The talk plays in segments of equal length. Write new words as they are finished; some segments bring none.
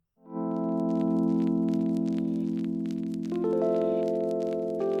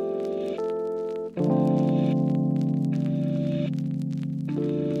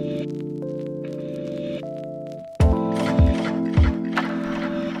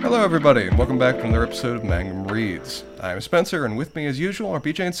Hello everybody, and welcome back to another episode of Mangum Reads. I'm Spencer, and with me as usual are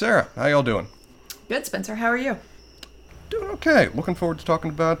BJ and Sarah. How y'all doing? Good, Spencer. How are you? Doing okay. Looking forward to talking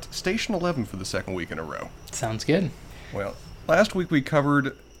about Station 11 for the second week in a row. Sounds good. Well, last week we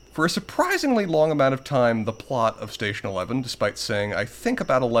covered, for a surprisingly long amount of time, the plot of Station 11, despite saying, I think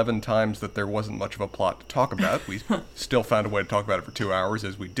about 11 times that there wasn't much of a plot to talk about. We still found a way to talk about it for 2 hours,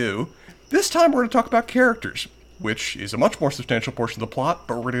 as we do. This time we're going to talk about characters, which is a much more substantial portion of the plot,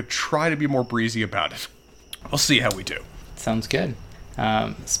 but we're going to try to be more breezy about it. We'll see how we do. Sounds good.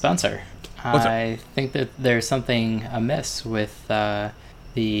 Spencer, I think that there's something amiss with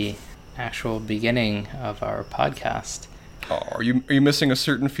the actual beginning of our podcast. Oh, are you missing a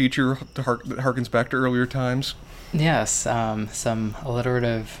certain feature that harkens back to earlier times? Yes, some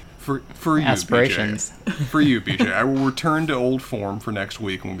alliterative For you, aspirations. BJ. For you, BJ, I will return to old form for next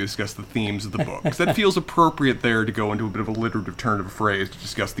week when we discuss the themes of the book. Because that feels appropriate there to go into a bit of a alliterative turn of a phrase to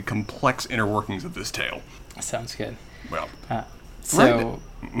discuss the complex inner workings of this tale. Sounds good. Well, Go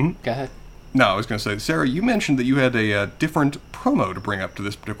ahead. No, I was going to say, Sarah, you mentioned that you had a different promo to bring up to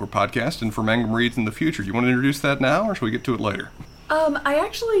this particular podcast and for Mangum Reads in the future. Do you want to introduce that now, or should we get to it later? I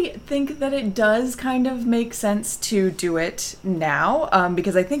actually think that it does kind of make sense to do it now,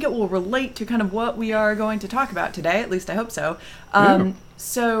 because I think it will relate to kind of what we are going to talk about today. At least I hope so.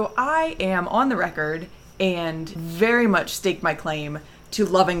 So I am on the record and very much stake my claim to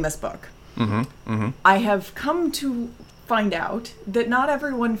loving this book. I have come to find out that not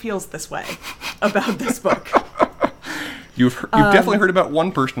everyone feels this way about this book. You've definitely heard about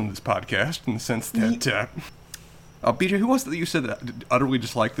one person in this podcast, in the sense that... BJ, who was it that you said that utterly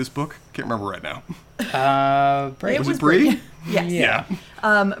disliked this book? Can't remember right now. Bree. Was it Bree? Yes.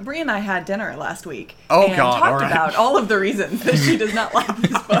 Yeah. Bree and I had dinner last week. Oh, and God, talked all right. about all of the reasons that she does not like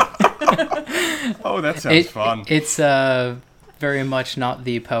this book. Oh, that sounds fun. It's very much not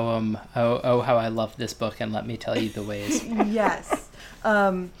the poem, oh, how I love this book, and let me tell you the ways. Yes.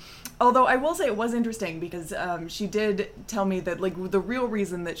 Although I will say it was interesting because she did tell me that like the real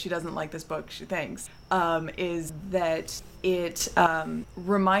reason that she doesn't like this book, she thinks, is that it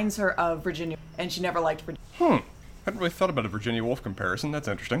reminds her of Virginia, and she never liked Virginia. Hadn't really thought about a Virginia Woolf comparison. That's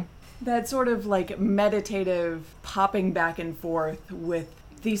interesting. That sort of like meditative popping back and forth with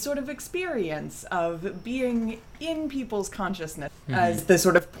the sort of experience of being in people's consciousness as the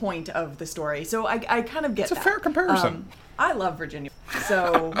sort of point of the story. So I kind of get that. It's a fair comparison. I love Virginia.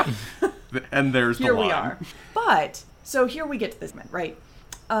 So and there's the here line. we are. But, so here we get to this moment, right?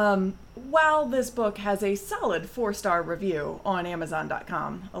 While this book has a solid 4-star review on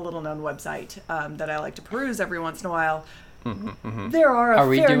Amazon.com, a little-known website that I like to peruse every once in a while, there are a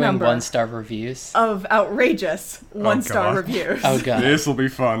we fair doing number 1-star reviews? of outrageous 1-star God. reviews. Oh, God. This will be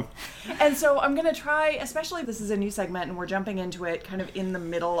fun. And so I'm going to try, especially if this is a new segment and we're jumping into it kind of in the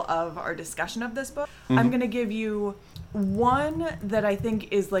middle of our discussion of this book, I'm going to give you one that I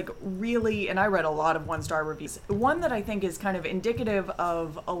think is like really, and I read a lot of 1-star reviews, one that I think is kind of indicative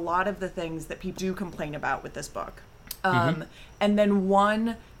of a lot of the things that people do complain about with this book. And then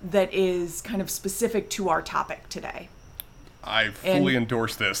one that is kind of specific to our topic today. I fully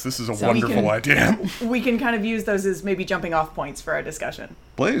endorse this. This is a So wonderful idea. We can kind of use those as maybe jumping off points for our discussion.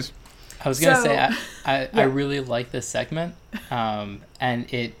 Please. I was going to So- say, I Yeah. really like this segment,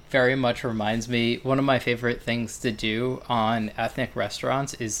 and it very much reminds me, one of my favorite things to do on ethnic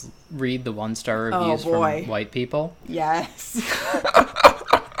restaurants is read the 1-star reviews boy. from white people. Yes.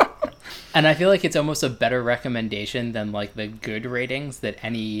 And I feel like it's almost a better recommendation than like the good ratings that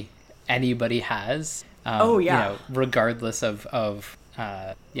anybody has. Oh, yeah. You know, regardless of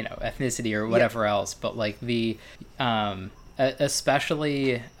ethnicity or whatever else, but like the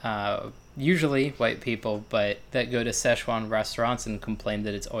especially usually white people, but that go to Szechuan restaurants and complain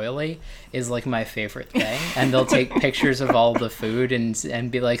that it's oily is like my favorite thing. And they'll take pictures of all the food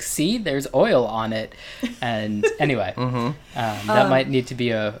and be like, see, there's oil on it. And anyway, that might need to be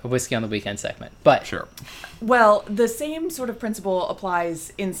a Whiskey on the Weekend segment, but Sure. Well, the same sort of principle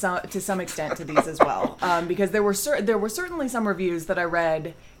applies to some extent to these as well, because there were certainly some reviews that I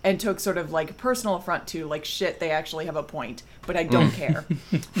read and took sort of like personal affront to, like, shit, they actually have a point, but I don't care.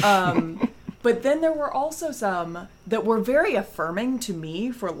 But then there were also some that were very affirming to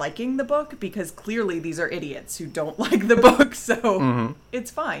me for liking the book, because clearly these are idiots who don't like the book, so it's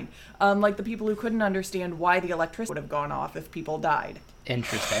fine. Like the people who couldn't understand why the electricity would have gone off if people died.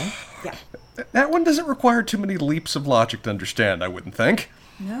 interesting. Yeah. That one doesn't require too many leaps of logic to understand, I wouldn't think.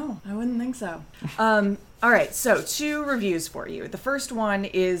 No, I wouldn't think so. All right, so 2 reviews for you. The first one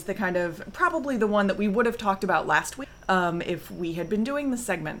is the kind of, probably the one that we would have talked about last week, if we had been doing this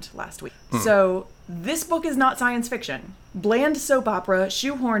segment last week. So, this book is not science fiction. Bland soap opera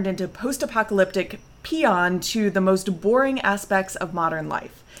shoehorned into post-apocalyptic paean to the most boring aspects of modern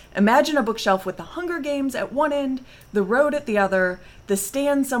life. Imagine a bookshelf with the Hunger Games at one end, the road at the other, the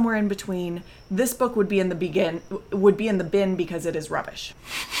stand somewhere in between. This book would be in the bin because it is rubbish.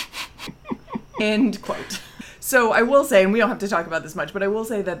 End quote. So I will say, and we don't have to talk about this much, but I will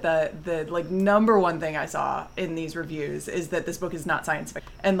say that the like number one thing I saw in these reviews is that this book is not science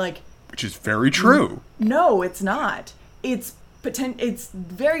fiction. And like, which is very true. No, it's not. It's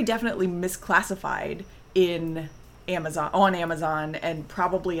very definitely misclassified in on Amazon and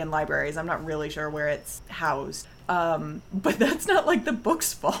probably in libraries. I'm not really sure where it's housed. But that's not like the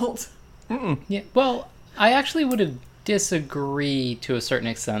book's fault. Yeah. Well, I actually would disagree to a certain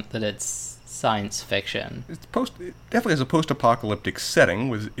extent that it's science fiction. It definitely has a post-apocalyptic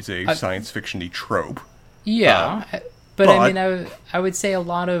setting. It's a science fiction-y trope. Yeah. But I mean, I would say a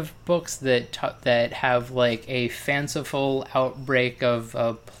lot of books that have like a fanciful outbreak of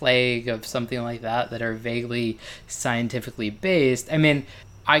a plague of something like that are vaguely scientifically based. I mean,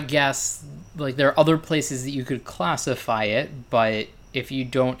 I guess like there are other places that you could classify it, but if you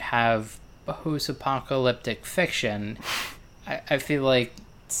don't have post-apocalyptic fiction, I feel like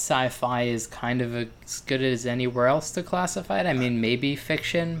sci-fi is kind of as good as anywhere else to classify it. I mean, maybe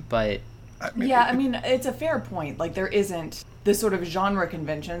fiction, but... I mean, it's a fair point. Like, there isn't the sort of genre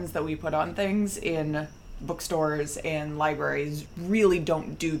conventions that we put on things in bookstores and libraries really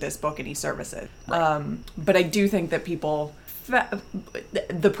don't do this book any services. Right. But I do think that people...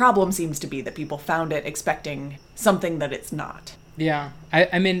 the problem seems to be that people found it expecting something that it's not. Yeah.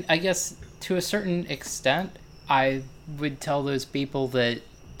 I mean, I guess to a certain extent, I would tell those people that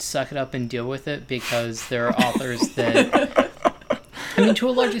suck it up and deal with it, because there are authors that... I mean, to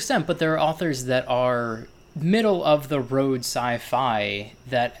a large extent, but there are authors that are middle-of-the-road sci-fi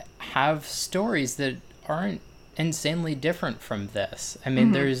that have stories that aren't insanely different from this. I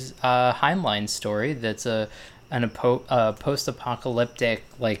mean, there's a Heinlein story that's a post-apocalyptic,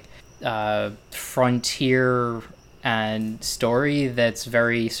 like, frontier and story that's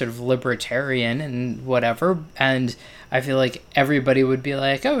very sort of libertarian and whatever, and I feel like everybody would be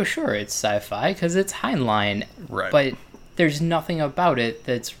like, oh, sure, it's sci-fi because it's Heinlein. Right. But there's nothing about it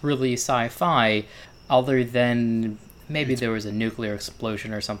that's really sci-fi other than maybe there was a nuclear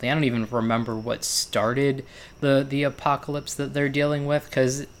explosion or something. I don't even remember what started the apocalypse that they're dealing with,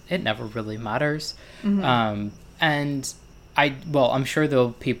 because it never really matters. And I'm sure there'll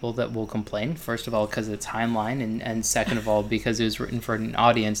be people that will complain, first of all, because it's Heinlein, and second of all, because it was written for an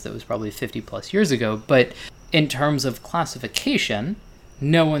audience that was probably 50 plus years ago. But in terms of classification,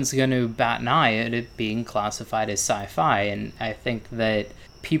 no one's going to bat an eye at it being classified as sci-fi. And I think that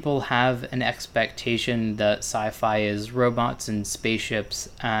people have an expectation that sci-fi is robots and spaceships,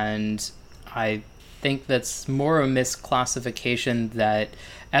 and I think that's more a misclassification that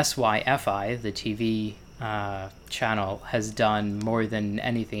SYFI, the TV channel, has done more than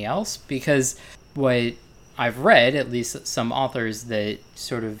anything else, because what I've read, at least some authors that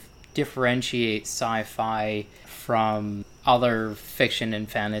sort of differentiate sci-fi from other fiction and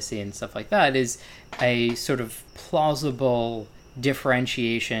fantasy and stuff like that, is a sort of plausible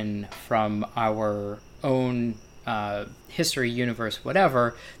differentiation from our own history, universe,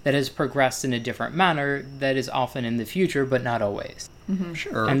 whatever, that has progressed in a different manner that is often in the future, but not always.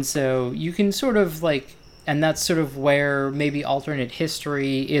 Sure. And so you can sort of like, and that's sort of where maybe alternate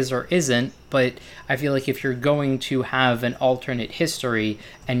history is or isn't, but I feel like if you're going to have an alternate history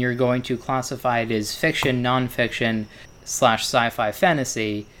and you're going to classify it as fiction, nonfiction, / sci-fi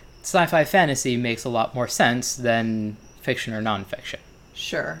fantasy makes a lot more sense than fiction or nonfiction.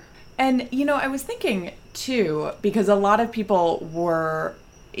 Sure. And, I was thinking, too, because a lot of people were,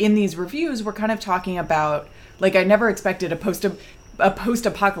 in these reviews, were kind of talking about, like, I never expected a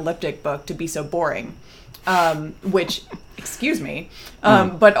post-apocalyptic book to be so boring, which, excuse me,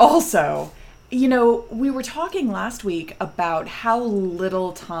 but also, we were talking last week about how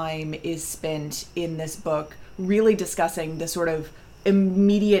little time is spent in this book really discussing the sort of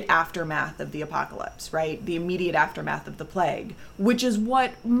immediate aftermath of the apocalypse, right? The immediate aftermath of the plague, which is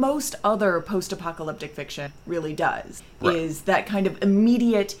what most other post-apocalyptic fiction really does, right. Is that kind of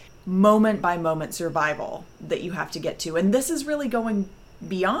immediate moment-by-moment survival that you have to get to. And this is really going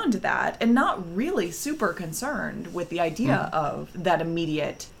beyond that and not really super concerned with the idea of that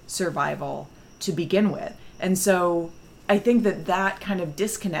immediate survival to begin with. And so I think that kind of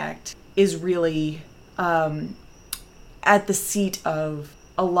disconnect is really at the seat of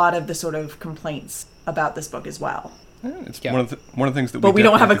a lot of the sort of complaints about this book as well. It's one of the things that but we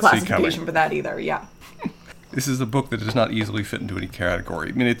don't have a classification for that either. Yeah. This is a book that does not easily fit into any category.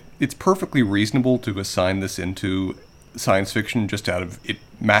 I mean, it's perfectly reasonable to assign this into science fiction just out of it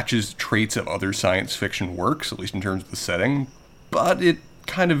matches traits of other science fiction works, at least in terms of the setting, but it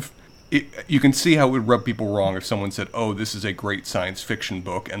kind of... you can see how it would rub people wrong if someone said, oh, this is a great science fiction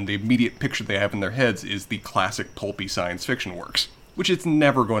book, and the immediate picture they have in their heads is the classic pulpy science fiction works, which it's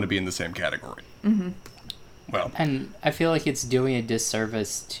never going to be in the same category. Mm-hmm. Well, and I feel like it's doing a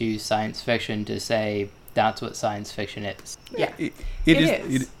disservice to science fiction to say that's what science fiction is. Yeah, it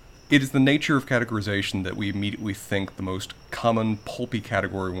is. It is the nature of categorization that we immediately think the most common pulpy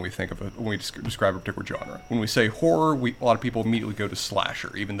category when we think of it, when we describe a particular genre. When we say horror, a lot of people immediately go to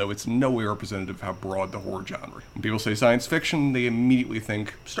slasher, even though it's no way representative of how broad the horror genre. When people say science fiction, they immediately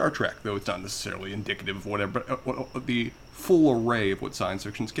think Star Trek, though it's not necessarily indicative of whatever, but the full array of what science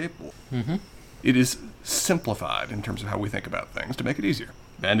fiction is capable of. Mm-hmm. It is simplified in terms of how we think about things to make it easier.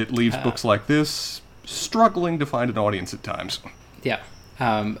 And it leaves books like this struggling to find an audience at times. Yeah.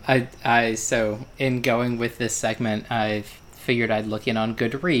 So in going with this segment, I figured I'd look in on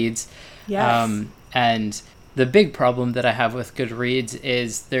Goodreads. Yes. And the big problem that I have with Goodreads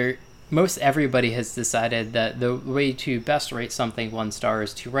is most everybody has decided that the way to best rate something 1 star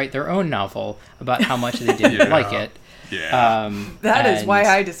is to write their own novel about how much they didn't like it. Yeah. That is why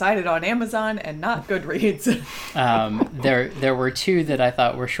I decided on Amazon and not Goodreads. There were 2 that I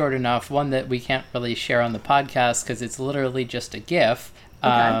thought were short enough. One that we can't really share on the podcast because it's literally just a GIF,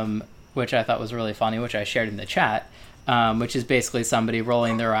 which I thought was really funny, which I shared in the chat, which is basically somebody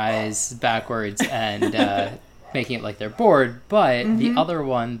rolling their eyes backwards and making it like they're bored. But the other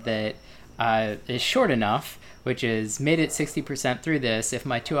one that is short enough, which is made it 60% through this. If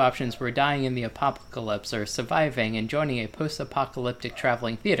my 2 options were dying in the apocalypse or surviving and joining a post-apocalyptic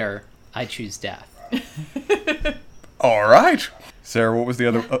traveling theater, I choose death. All right. Sarah, what was the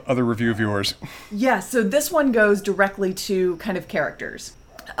other review of yours? Yeah, so this one goes directly to kind of characters.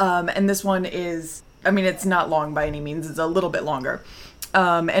 And this one is, I mean, it's not long by any means. It's a little bit longer.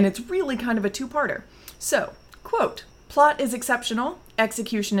 And it's really kind of a 2-parter. So, quote, plot is exceptional.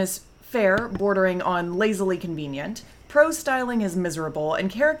 Execution is fair, bordering on lazily convenient. Prose styling is miserable, and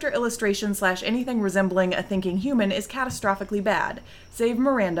character illustration / anything resembling a thinking human is catastrophically bad, save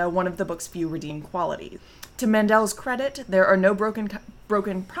Miranda, one of the book's few redeeming qualities. To Mandel's credit, there are no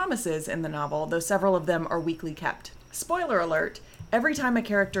broken promises in the novel, though several of them are weakly kept. Spoiler alert, every time a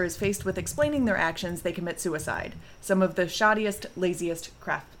character is faced with explaining their actions, they commit suicide. Some of the shoddiest, laziest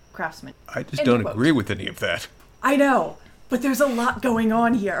craftsmen. I just don't agree with any of that. I know, but there's a lot going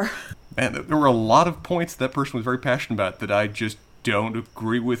on here. Man, there were a lot of points that person was very passionate about that I just don't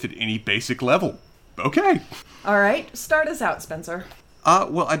agree with at any basic level. Okay. All right, start us out, Spencer.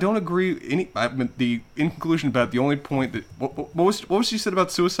 Well, I don't agree. In conclusion about the only point that what was she said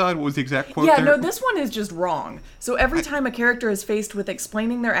about suicide? What was the exact quote? Yeah, there? no, this one is just wrong. So every time a character is faced with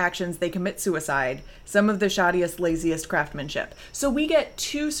explaining their actions, they commit suicide. Some of the shoddiest, laziest craftsmanship. So we get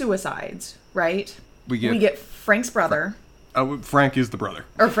 2 suicides, right? We get Frank's brother. Frank is the brother.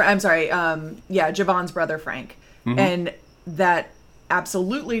 I'm sorry. Javon's brother, Frank, and that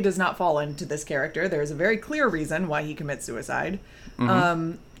absolutely does not fall into this character. There's a very clear reason why he commits suicide.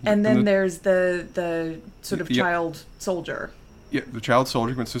 And then there's the sort of child soldier. Yeah, the child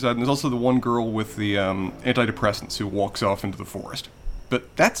soldier commits suicide, and there's also the one girl with the antidepressants who walks off into the forest.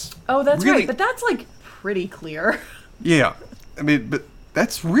 But that's that's really... right. But that's like pretty clear. Yeah, I mean, but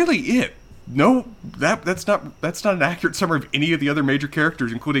that's really it. No, that's not an accurate summary of any of the other major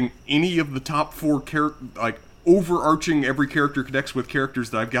characters, including any of the top 4 overarching every character connects with characters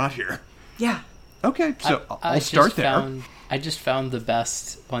that I've got here. Yeah. Okay, so I'll start there. I just found the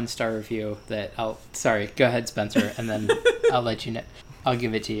best 1-star review that sorry, go ahead, Spencer, and then I'll let you know. I'll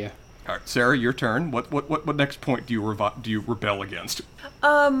give it to you. All right, Sarah, your turn. What next point do you rebel against?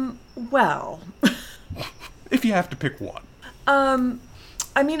 Well, if you have to pick one.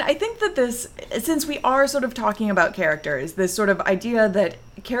 I mean, I think that this, since we are sort of talking about characters, this sort of idea that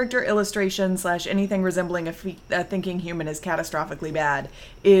character illustration / anything resembling a thinking human is catastrophically bad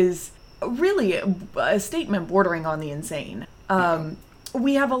is really a statement bordering on the insane.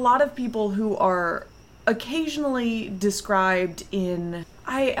 We have a lot of people who are occasionally described in,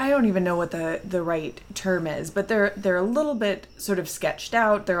 I don't even know what the right term is, but they're a little bit sort of sketched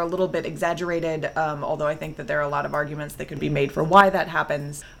out. They're a little bit exaggerated, although I think that there are a lot of arguments that could be made for why that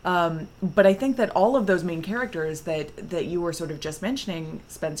happens. But I think that all of those main characters that you were sort of just mentioning,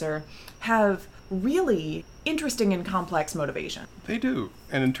 Spencer, have really interesting and complex motivation. They do.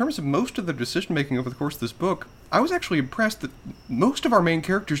 And in terms of most of the decision-making over the course of this book, I was actually impressed that most of our main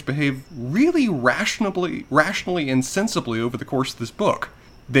characters behave really rationally and sensibly over the course of this book.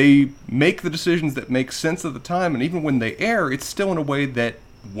 they make the decisions that make sense at the time, and even when they err, it's still in a way that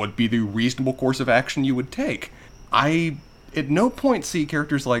would be the reasonable course of action you would take. I at no point see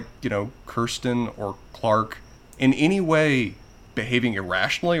characters like, Kirsten or Clark in any way behaving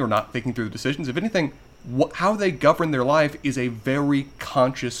irrationally or not thinking through the decisions. If anything, how they govern their life is a very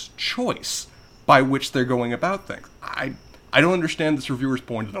conscious choice by which they're going about things. I don't understand this reviewer's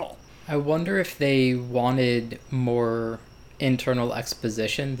point at all. I wonder if they wanted more internal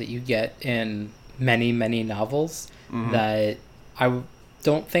exposition that you get in many, many novels that I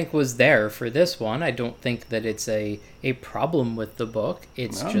don't think was there for this one. I don't think that it's a problem with the book.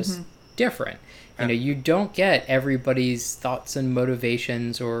 It's just different. You don't get everybody's thoughts and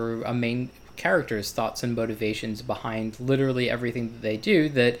motivations or a main character's thoughts and motivations behind literally everything that they do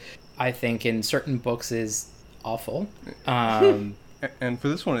that I think in certain books is awful. And for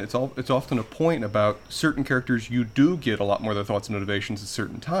this one, it's often a point about certain characters you do get a lot more of their thoughts and motivations at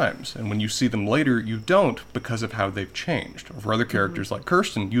certain times. And when you see them later, you don't because of how they've changed. For other characters like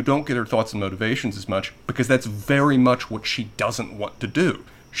Kirsten, you don't get her thoughts and motivations as much because that's very much what she doesn't want to do.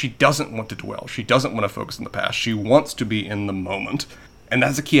 She doesn't want to dwell. She doesn't want to focus on the past. She wants to be in the moment. And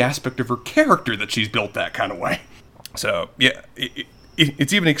that's a key aspect of her character that she's built that kind of way. So, yeah,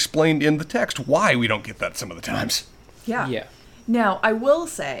 it's even explained in the text why we don't get that some of the times. Yeah. Now, I will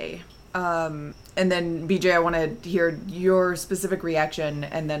say, and then BJ, I want to hear your specific reaction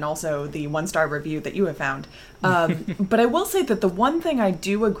and then also the 1-star review that you have found. But I will say that the one thing I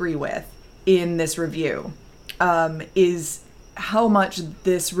do agree with in this review is how much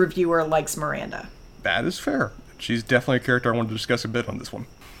this reviewer likes Miranda. That is fair. She's definitely a character I wanted to discuss a bit on this one.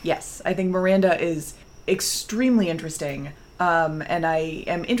 Yes, I think Miranda is extremely interesting, and I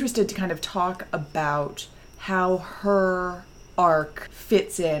am interested to kind of talk about how her arc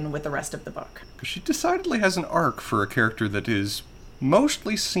fits in with the rest of the book. Because she decidedly has an arc for a character that is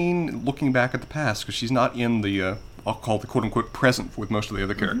mostly seen looking back at the past, because she's not in the, I'll call it the quote-unquote present with most of the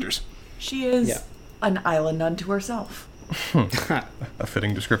other characters. She is an island unto herself. A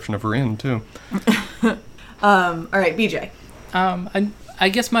fitting description of her in, too. All right, BJ. I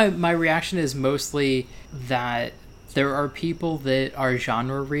guess my reaction is mostly that there are people that are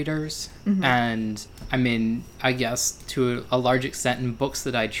genre readers, and I mean, I guess to a large extent in books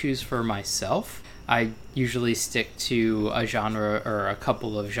that I choose for myself, I usually stick to a genre or a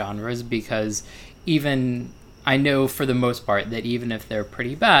couple of genres because even I know for the most part that even if they're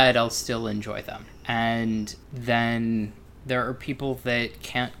pretty bad, I'll still enjoy them. And then there are people that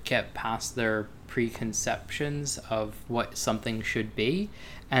can't get past their preconceptions of what something should be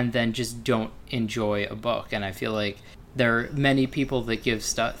and then just don't enjoy a book. And I feel like there are many people that give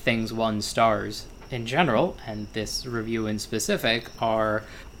things 1 stars in general, and this review in specific are,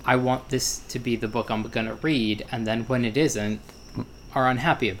 I want this to be the book I'm going to read, and then when it isn't, are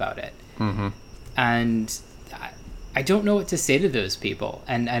unhappy about it. And I don't know what to say to those people,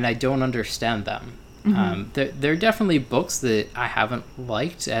 and I don't understand them. There are definitely books that I haven't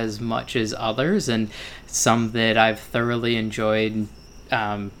liked as much as others, and some that I've thoroughly enjoyed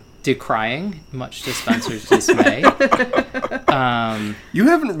decrying, much to Spencer's dismay. You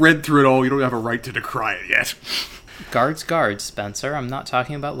haven't read through it all. You don't have a right to decry it yet. Guards, Spencer. I'm not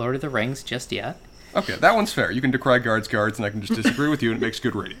talking about Lord of the Rings just yet. Okay, that one's fair. You can decry guards, and I can just disagree with you, and it makes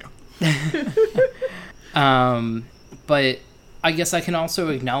good radio. But I guess I can also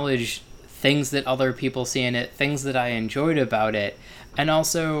acknowledge things that other people see in it, things that I enjoyed about it, and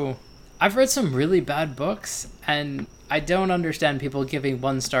also I've read some really bad books, and I don't understand people giving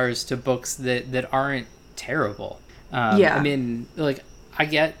 1 stars to books that aren't terrible. I mean, like, I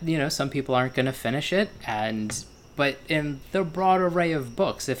get, some people aren't going to finish it, but in the broad array of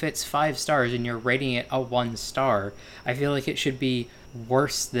books, if it's 5 stars and you're rating it a 1 star, I feel like it should be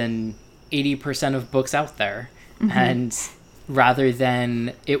worse than 80% of books out there. And rather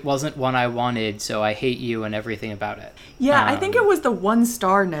than, it wasn't one I wanted, so I hate you and everything about it. Yeah, I think it was the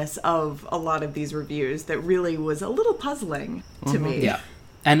 1-starness of a lot of these reviews that really was a little puzzling to me. Yeah.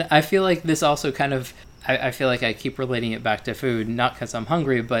 And I feel like this also kind of, I feel like I keep relating it back to food, not because I'm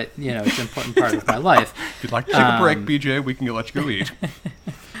hungry, but, it's an important part of my life. If you'd like to take a break, BJ, we can let you go eat.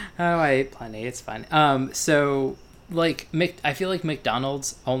 Oh, I ate plenty. It's fine. So, like, I feel like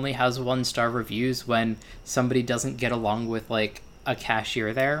McDonald's only has 1-star reviews when somebody doesn't get along with, like, a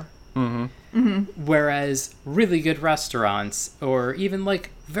cashier there. Whereas really good restaurants, or even, like,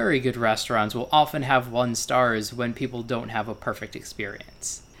 very good restaurants, will often have 1 stars when people don't have a perfect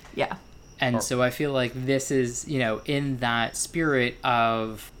experience. Yeah. And so I feel like this is, in that spirit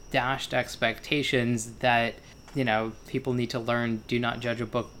of dashed expectations that, people need to learn, do not judge a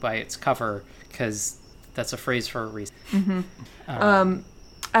book by its cover, because that's a phrase for a reason.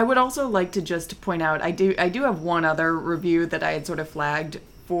 I would also like to just point out, I do have one other review that I had sort of flagged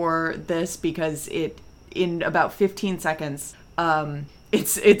for this because in about 15 seconds,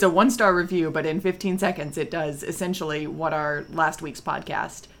 it's a 1-star review, but in 15 seconds it does essentially what our last week's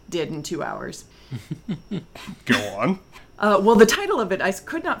podcast did in 2 hours. Go on. Well, the title of it, I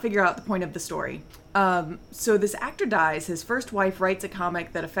could not figure out the point of the story. So this actor dies. His first wife writes a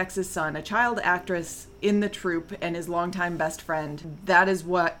comic that affects his son, a child actress in the troupe, and his longtime best friend. That is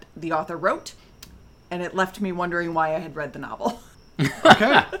what the author wrote, and it left me wondering why I had read the novel.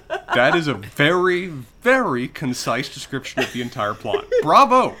 Okay. That is a very, very concise description of the entire plot.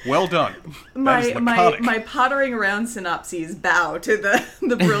 Bravo. Well done. That is laconic. My pottering around synopses bow to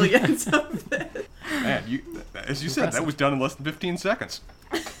the brilliance of this. Man, as you said, that was done in less than 15 seconds.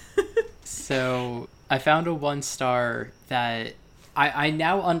 So I found a 1-star that I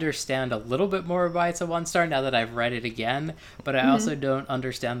now understand a little bit more why it's a 1-star now that I've read it again, but I also don't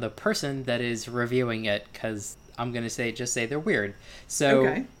understand the person that is reviewing it because I'm going to just say they're weird. So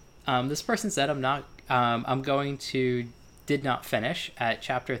Okay. This person said, did not finish at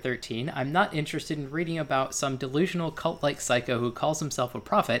chapter 13. I'm not interested in reading about some delusional cult-like psycho who calls himself a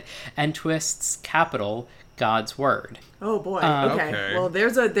prophet and twists capital God's word. Oh boy. Okay. Okay. Well,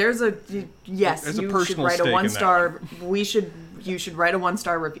 there's a yes. There's a You should personal write stake a in 1-star. You should write a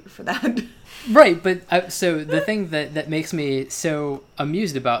 1-star review for that. Right, but so the thing that makes me so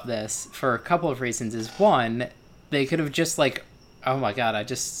amused about this for a couple of reasons is, one, they could have just oh my god, I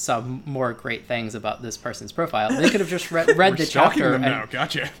just saw more great things about this person's profile. They could have just read the chapter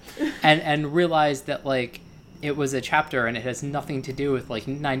Gotcha. and realized that it was a chapter and it has nothing to do with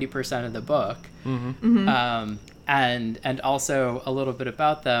 90% of the book. Mm-hmm. And also a little bit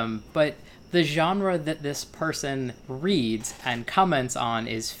about them, but the genre that this person reads and comments on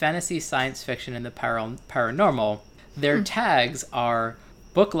is fantasy, science fiction, and the paranormal. Their tags are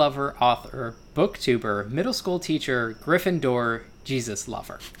book lover, author, booktuber, middle school teacher, Gryffindor, Jesus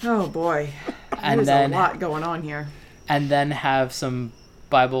lover. Oh boy. And There's then a lot going on here. And then have some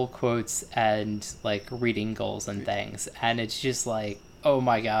Bible quotes and reading goals and things. And it's just oh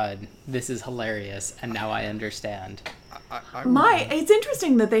my god, this is hilarious, and now I understand. It's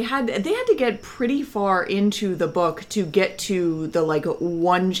interesting that they had to get pretty far into the book to get to the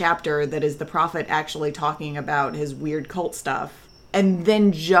one chapter that is the prophet actually talking about his weird cult stuff, and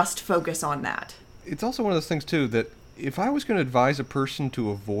then just focus on that. It's also one of those things, too, that if I was going to advise a person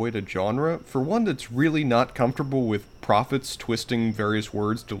to avoid a genre, for one that's really not comfortable with prophets twisting various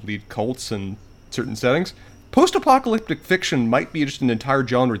words to lead cults in certain settings, post-apocalyptic fiction might be just an entire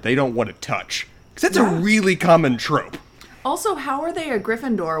genre they don't want to touch. Because that's a really common trope. Also, how are they a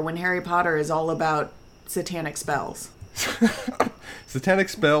Gryffindor when Harry Potter is all about satanic spells? Satanic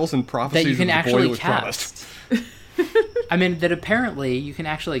spells and prophecies that you can of the boy actually who was cast. I mean, that apparently you can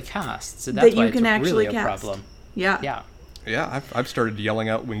actually cast, so That that's you why can it's really actually a cast. problem. Yeah. Yeah. Yeah, I've started yelling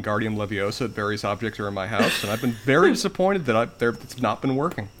out Wingardium Leviosa at various objects around my house, and I've been very disappointed that it's not been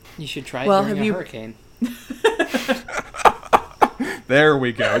working. You should try it Well, during have a you- hurricane. There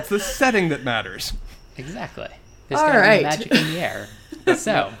we go. It's the setting that matters. Exactly. There's All gotta right. be magic in the air.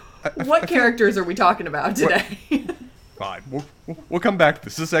 So, What characters are we talking about today? Fine. We'll come back to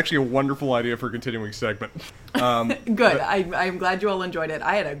this. This is actually a wonderful idea for a continuing segment. Good. I'm glad you all enjoyed it.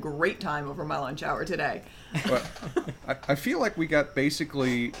 I had a great time over my lunch hour today. But I feel like we got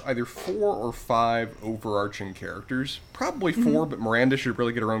basically either 4 or 5 overarching characters. Probably 4, but Miranda should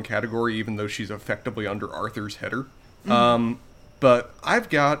really get her own category, even though she's effectively under Arthur's header. But I've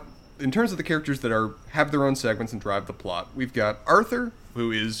got, in terms of the characters that have their own segments and drive the plot, we've got Arthur,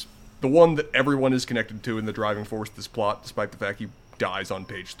 who is the one that everyone is connected to in the driving force of this plot, despite the fact he dies on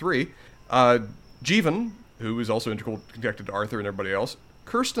page 3. Jeevan, who is also integral connected to Arthur and everybody else.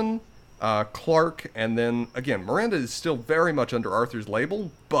 Kirsten, Clark, and then, again, Miranda is still very much under Arthur's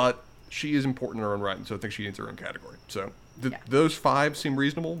label, but she is important in her own right, and so I think she needs her own category. So those 5 seem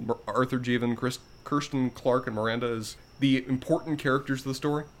reasonable. Arthur, Jeevan, Kirsten, Clark, and Miranda is the important characters of the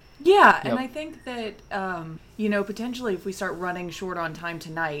story. Yeah, and Yep. I think that, potentially if we start running short on time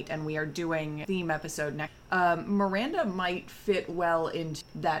tonight and we are doing a theme episode next, Miranda might fit well into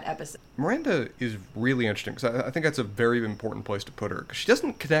that episode. Miranda is really interesting, because I think that's a very important place to put her. Because she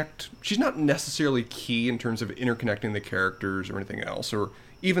doesn't connect, she's not necessarily key in terms of interconnecting the characters or anything else, or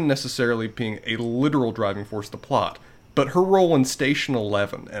even necessarily being a literal driving force of the plot. But her role in Station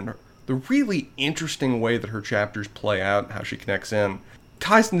 11, and the really interesting way that her chapters play out, and how she connects in,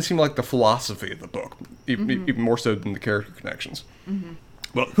 ties into seem like the philosophy of the book, even more so than the character connections.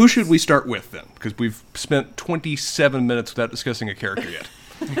 Well, who should we start with then? Because we've spent 27 minutes without discussing a character yet.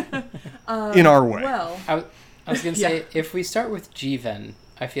 In our way. Well, I was going to say, if we start with Jeevan,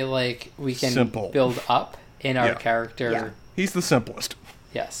 I feel like we can Simple. build up in our Yeah. character. Yeah. He's the simplest.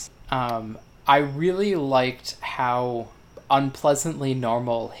 Yes. I really liked how unpleasantly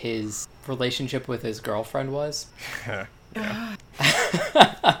normal his relationship with his girlfriend was. Yeah.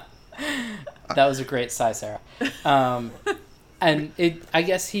 That was a great sigh, Sarah. And I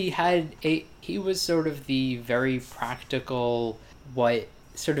guess he was sort of the very practical, what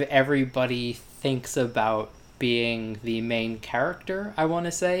sort of everybody thinks about being the main character, I want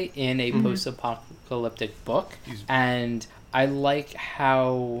to say, in a post-apocalyptic book. And I like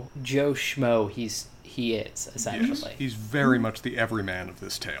how Joe Schmo he is, essentially. He's very much the everyman of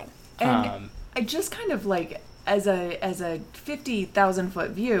this tale. And I just kind of like, as a 50,000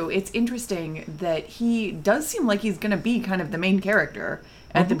 foot view, it's interesting that he does seem like he's going to be kind of the main character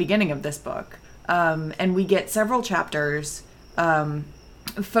at the beginning of this book. And we get several chapters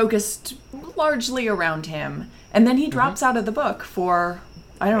focused largely around him. And then he drops out of the book for,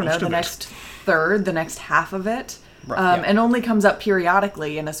 I don't know, the next third, the next half of it. Right, And only comes up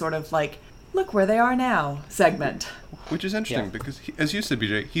periodically in a sort of like, look where they are now segment. Which is interesting because, as you said,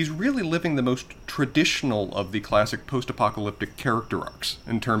 BJ, he's really living the most traditional of the classic post-apocalyptic character arcs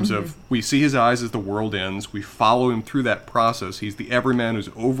in terms of we see his eyes as the world ends, we follow him through that process. He's the everyman who's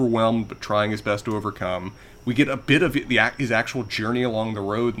overwhelmed but trying his best to overcome. We get a bit of his actual journey along the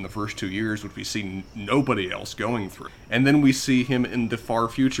road in the first 2 years, which we see nobody else going through. And then we see him in the far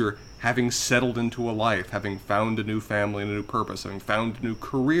future having settled into a life, having found a new family and a new purpose, having found a new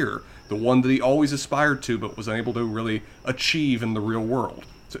career, the one that he always aspired to but was unable to really achieve in the real world.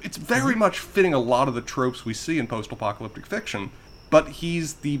 So it's very much fitting a lot of the tropes we see in post-apocalyptic fiction, but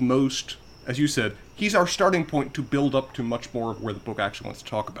he's the most, as you said, he's our starting point to build up to much more of where the book actually wants to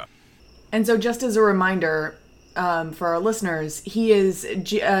talk about. And so just as a reminder for our listeners,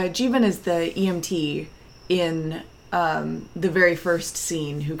 Jeevan is the EMT in the very first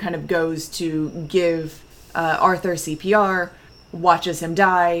scene who kind of goes to give Arthur CPR, watches him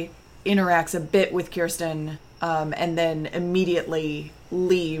die, interacts a bit with Kirsten, and then immediately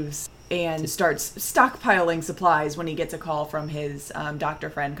leaves and starts stockpiling supplies when he gets a call from his doctor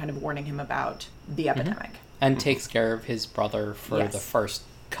friend kind of warning him about the epidemic. And takes care of his brother for Yes. the first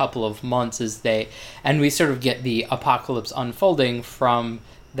couple of months and we sort of get the apocalypse unfolding from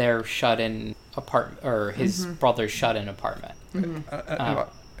their shut-in apartment, or his brother's shut-in apartment.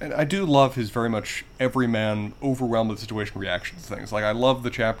 And I do love his very much everyman, overwhelmed with the situation reaction to things. Like, I love the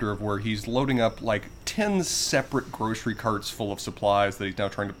chapter of where he's loading up, like, 10 separate grocery carts full of supplies that he's now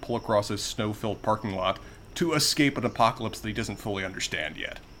trying to pull across this snow-filled parking lot to escape an apocalypse that he doesn't fully understand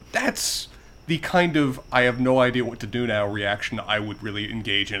yet. That's the kind of, I have no idea what to do now reaction I would really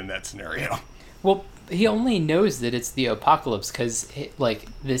engage in that scenario. Well, he only knows that it's the apocalypse because, like,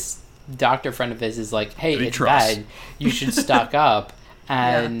 this doctor friend of his is like, hey, He it's trusts. bad, you should stock up.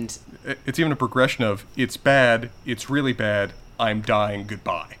 And It's even a progression of, it's bad, it's really bad, I'm dying,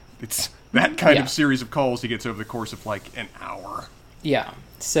 goodbye. It's that kind Yeah. of series of calls he gets over the course of, like, an hour. yeah.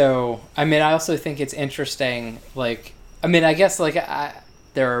 So, I mean, I also think it's interesting, like, I mean, I guess, like,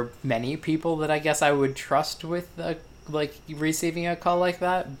 there are many people that I guess I would trust with, like, receiving a call like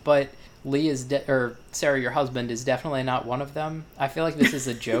that, but Lee or Sarah, your husband, is definitely not one of them. I feel like this is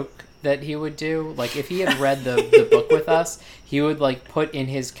a joke that he would do. Like, if he had read the book with us, he would, like, put in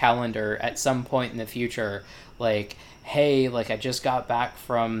his calendar at some point in the future, like, hey, like, I just got back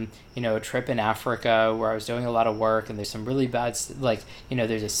from, a trip in Africa where I was doing a lot of work, and there's some really bad, like,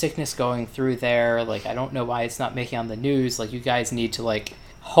 there's a sickness going through there. Like, I don't know why it's not making on the news. Like, you guys need to, like,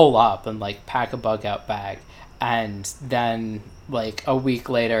 hole up and, like, pack a bug out bag. And then, like, a week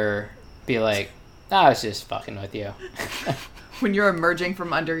later, be like, I was just fucking with you. When you're emerging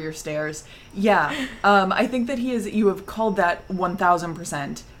from under your stairs. Yeah. I think that you have called that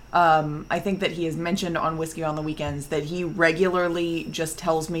 1000%. I think that he has mentioned on Whiskey on the Weekends that he regularly just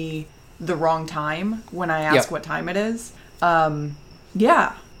tells me the wrong time when I ask what time it is.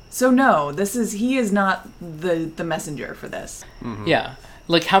 Yeah. So no, he is not the messenger for this. Mm-hmm. Yeah.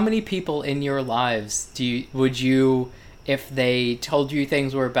 Like, how many people in your lives would you, if they told you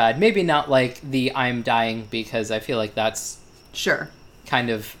things were bad, maybe not like the I'm dying, because I feel like that's Sure. kind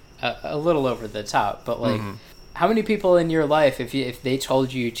of a little over the top, but like, how many people in your life, if they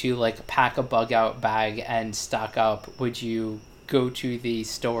told you to, like, pack a bug out bag and stock up, would you go to the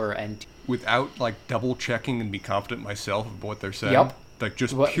store and Without, like, double checking and be confident myself of what they're saying? Yep. Like,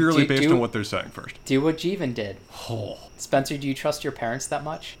 just What- purely based do- on what they're saying first. do what Jeevan did? Oh. Spencer, do you trust your parents that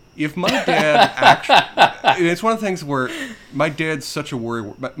much? If my dad actually... It's one of the things where my dad's such a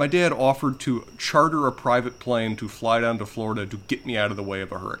worry. My dad offered to charter a private plane to fly down to Florida to get me out of the way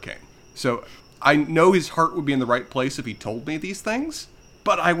of a hurricane. So I know his heart would be in the right place if he told me these things,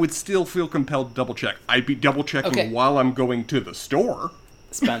 but I would still feel compelled to double check. I'd be double checking while I'm going to the store.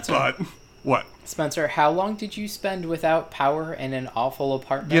 Spencer. But what? Spencer, how long did you spend without power in an awful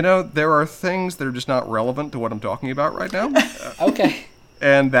apartment? You know, there are things that are just not relevant to what I'm talking about right now. Okay.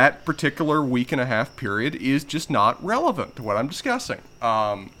 And that particular week and a half period is just not relevant to what I'm discussing.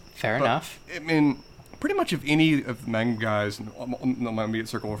 Fair enough. I mean, pretty much if any of the manga guys in my immediate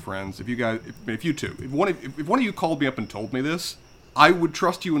circle of friends, if you two, if one of you called me up and told me this, I would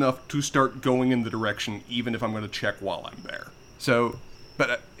trust you enough to start going in the direction, even if I'm going to check while I'm there. So,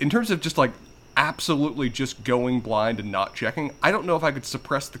 but in terms of just like absolutely just going blind and not checking, I don't know if I could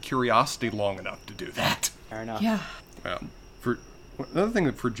suppress the curiosity long enough to do that. Fair enough. Yeah. For another thing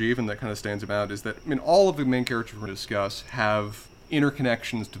that for Jeevan that kind of stands him out is that, I mean, all of the main characters we're going to discuss have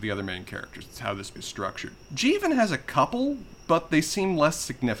interconnections to the other main characters. It's how this is structured. Jeevan has a couple, but they seem less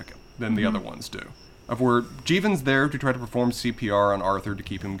significant than the other ones do. Of where Jeevan's there to try to perform CPR on Arthur to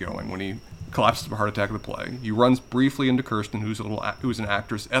keep him going when he collapses of a heart attack of the play. He runs briefly into Kirsten, who's an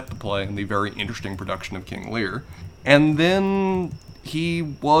actress at the play in the very interesting production of King Lear. And then he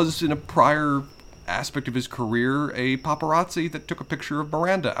was, in a prior aspect of his career, a paparazzi that took a picture of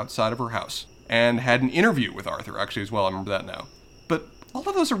Miranda outside of her house and had an interview with Arthur, actually, as well. I remember that now. But all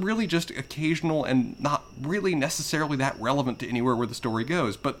of those are really just occasional and not really necessarily that relevant to anywhere where the story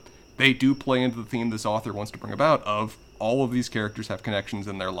goes. But they do play into the theme this author wants to bring about of all of these characters have connections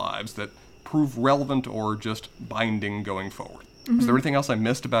in their lives that prove relevant or just binding going forward. Is there anything else I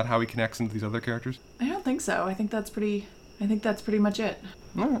missed about how he connects into these other characters? I don't think so. I think that's pretty much it.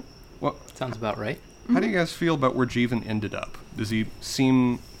 All right. Well, Sounds about right. how do you guys feel about where Jeevan ended up? Does he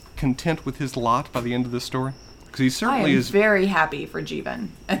seem content with his lot by the end of this story? Because he I certainly am is. very happy for Jeevan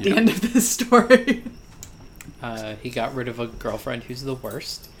at the Yeah. end of this story. He got rid of a girlfriend who's the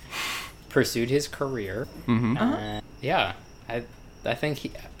worst. Pursued his career. Yeah, I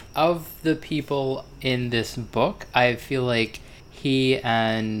think of the people in this book, I feel like he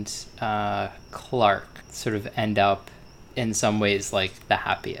and Clark sort of end up in some ways like the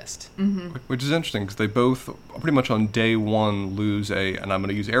happiest. Which is interesting because they both pretty much on day one lose a, and I'm going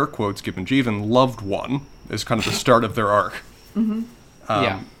to use air quotes given Jeevan, loved one as kind of the start of their arc.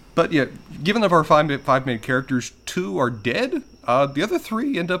 Yeah. But yeah, given of our five main characters, 2 are dead. The other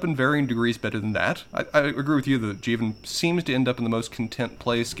 3 end up in varying degrees better than that. I agree with you that Jeevan seems to end up in the most content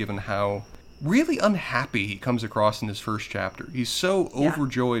place given how really unhappy he comes across in his first chapter. He's so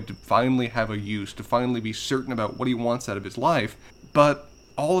overjoyed to finally have a use, to finally be certain about what he wants out of his life, but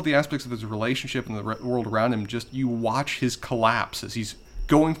all of the aspects of his relationship and the world around him, just you watch his collapse as he's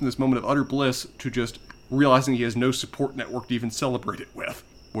going from this moment of utter bliss to just realizing he has no support network to even celebrate it with.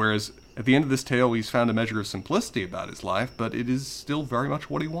 Whereas at the end of this tale, he's found a measure of simplicity about his life, but it is still very much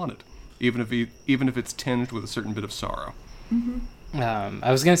what he wanted, even if it's tinged with a certain bit of sorrow. I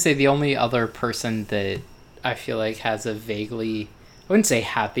was going to say the only other person that I feel like has a vaguely, I wouldn't say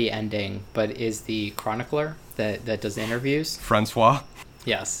happy ending, but is the chronicler that does interviews. Francois?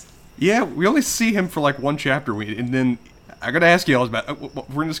 Yes. Yeah, we only see him for like one chapter, and then I gotta ask you all about,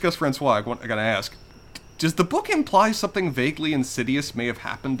 we're gonna discuss Francois, I gotta ask, does the book imply something vaguely insidious may have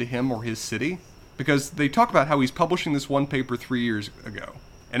happened to him or his city? Because they talk about how he's publishing this one paper 3 years ago,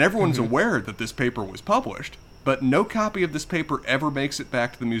 and everyone's aware that this paper was published, but no copy of this paper ever makes it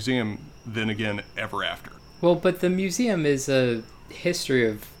back to the museum then again ever after. Well, but the museum is a history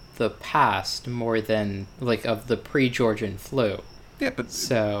of the past more than, like, of the pre-Georgian flu. Yeah, but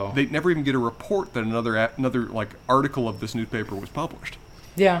So, they never even get a report that another like article of this newspaper was published.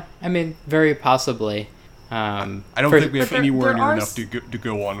 yeah, I mean, very possibly. I don't think we have But there- anywhere there near are enough to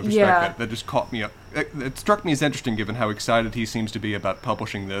go on with respect Yeah. to that. That just caught me up. It struck me as interesting given how excited he seems to be about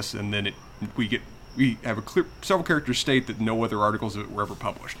publishing this, and then we have several characters state that no other articles of it were ever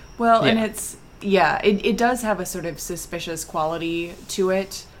published. Well, and Yeah. it does have a sort of suspicious quality to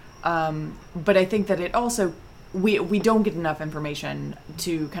it, but I think that it also we don't get enough information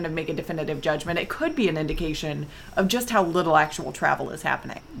to kind of make a definitive judgment. It could be an indication of just how little actual travel is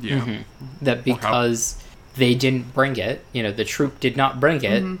happening. Yeah. That because they didn't bring it, the troop did not bring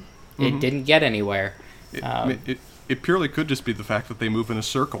it, it didn't get anywhere. It purely could just be the fact that they move in a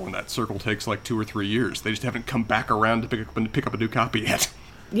circle, and that circle takes like 2 or 3 years. They just haven't come back around to pick up a new copy yet.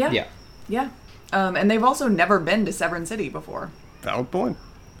 Yeah. And they've also never been to Severn City before. Valid point.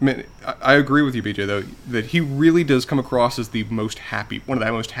 I mean, I agree with you, BJ, though, that he really does come across as one of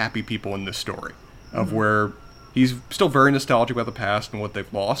the most happy people in this story, of where he's still very nostalgic about the past and what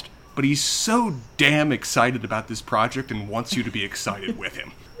they've lost, but he's so damn excited about this project and wants you to be excited with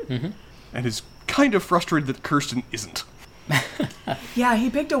him. And is kind of frustrated that Kirsten isn't. Yeah, he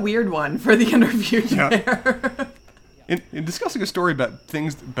picked a weird one for the interview there. in discussing a story about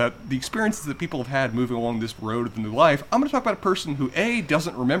the experiences that people have had moving along this road of the new life, I'm going to talk about a person who A,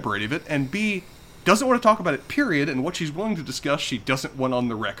 doesn't remember any of it, and B, doesn't want to talk about it, period, and what she's willing to discuss, she doesn't want on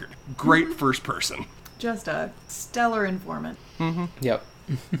the record. Great first person. Just a stellar informant. Yep.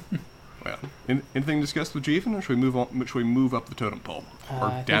 Well, anything to discuss with Jeevan, or should we move on? Should we move up the totem pole, or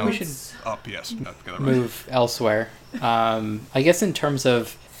I think down? we should up, yes. Right. move elsewhere. I guess in terms of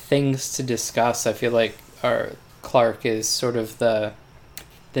things to discuss, I feel like our Clark is sort of the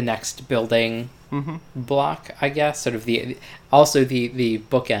next building block, I guess. Sort of the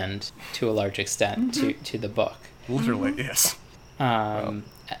bookend to a large extent to the book. Literally, yes.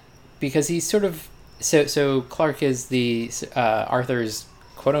 Because he's sort of so Clark is the Arthur's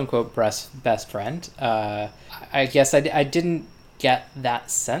quote unquote best friend. I guess I didn't get that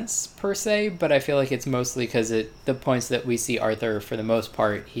sense per se, but I feel like it's mostly because the points that we see Arthur, for the most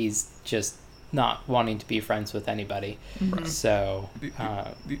part, he's just not wanting to be friends with anybody. Right. So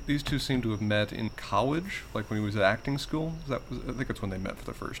these two seem to have met in college, like when he was at acting school. I think that's when they met for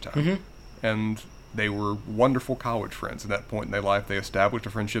the first time. And they were wonderful college friends. At that point in their life, they established a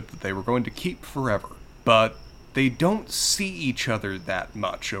friendship that they were going to keep forever. But they don't see each other that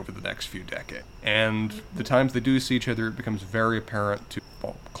much over the next few decades. And the times they do see each other, it becomes very apparent to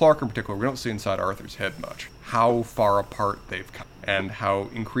Clark in particular. We don't see inside Arthur's head much how far apart they've come, and how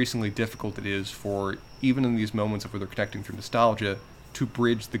increasingly difficult it is for, even in these moments of where they're connecting through nostalgia, to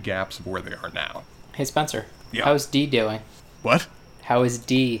bridge the gaps of where they are now. Hey Spencer, Yeah. How's Dee doing? What? How is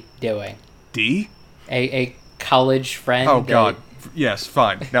Dee doing? Dee? A college friend. Oh, God. Yes,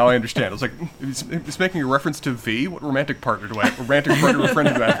 fine. Now I understand. I was like, it's making a reference to V? What romantic partner do I have? Romantic partner or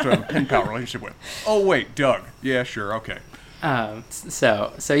friend do I have to have a pen pal relationship with? Oh, wait, Doug. Yeah, sure, okay.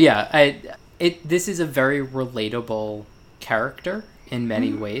 So yeah, this is a very relatable character in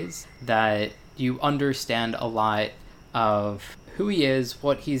many ways, that you understand a lot of who he is,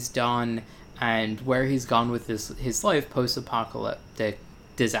 what he's done, and where he's gone with his life post-apocalyptic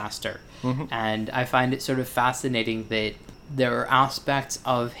disaster. And I find it sort of fascinating that there are aspects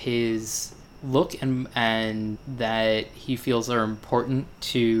of his look and that he feels are important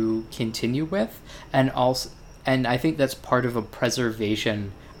to continue with, and I think that's part of a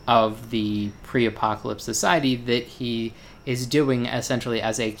preservation of the pre-apocalypse society that he is doing essentially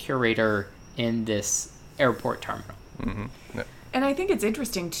as a curator in this airport terminal. Yeah. And I think it's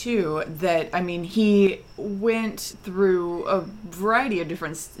interesting, too, that, I mean, he went through a variety of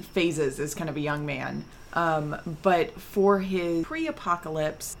different phases as kind of a young man. But for his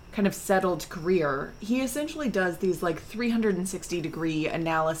pre-apocalypse kind of settled career, he essentially does these, like, 360-degree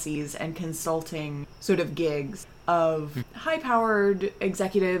analyses and consulting sort of gigs of high-powered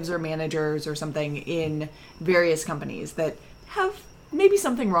executives or managers or something in various companies that have maybe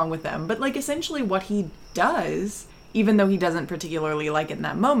something wrong with them. But, like, essentially what he does, even though he doesn't particularly like it in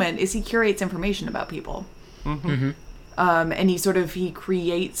that moment, is he curates information about people. And he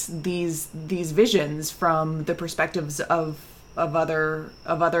creates these visions from the perspectives of other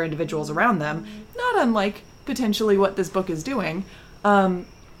individuals around them, not unlike potentially what this book is doing,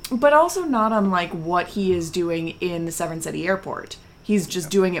 but also not unlike what he is doing in the Severn City Airport. He's just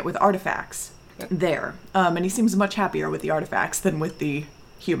doing it with artifacts there, and he seems much happier with the artifacts than with the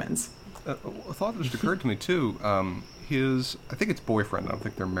humans. A thought that just occurred to me, too, I think it's boyfriend, I don't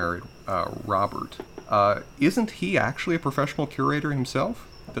think they're married, Robert, isn't he actually a professional curator himself?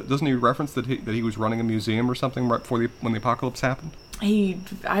 Doesn't he reference that he was running a museum or something right before when the apocalypse happened?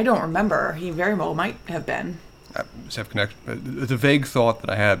 I don't remember. He very well might have been. I just have it's a vague thought that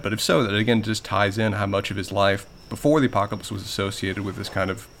I had, but if so, that again just ties in how much of his life before the apocalypse was associated with this kind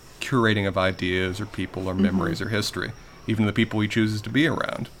of curating of ideas or people or memories or history, even the people he chooses to be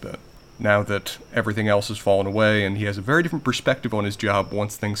around. But now that everything else has fallen away and he has a very different perspective on his job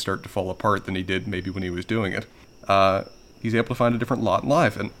once things start to fall apart than he did maybe when he was doing it, he's able to find a different lot in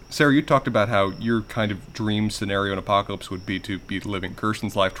life. And Sarah, you talked about how your kind of dream scenario in Apocalypse would be to be living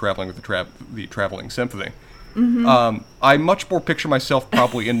Kirsten's life, traveling with the Traveling Symphony. I much more picture myself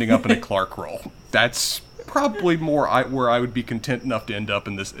probably ending up in a Clark role. That's probably more where I would be content enough to end up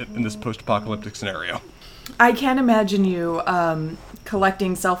in this post-apocalyptic scenario. I can't imagine you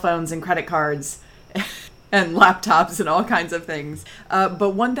collecting cell phones and credit cards and laptops and all kinds of things.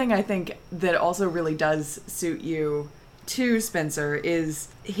 But one thing I think that also really does suit you too, Spencer, is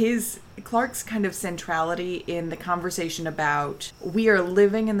Clark's kind of centrality in the conversation about, we are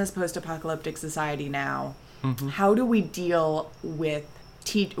living in this post-apocalyptic society now. How do we deal with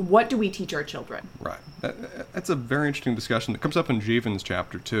what do we teach our children? Right. That's a very interesting discussion that comes up in Jeevan's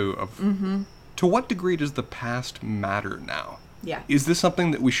chapter 2 of to what degree does the past matter now? Yeah. Is this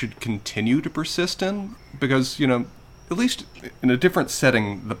something that we should continue to persist in? Because, at least in a different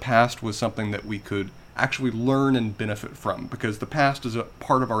setting, the past was something that we could actually learn and benefit from, because the past is a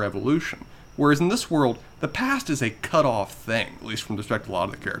part of our evolution. Whereas in this world, the past is a cut-off thing, at least from the perspective of a lot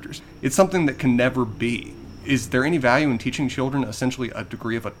of the characters. It's something that can never be. Is there any value in teaching children essentially a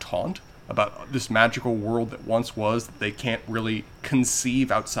degree of a taunt about this magical world that once was, that they can't really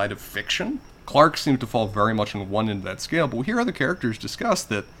conceive outside of fiction? Clark seems to fall very much on one end of that scale, but we hear other characters discuss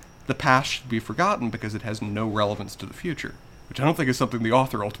that the past should be forgotten because it has no relevance to the future, which I don't think is something the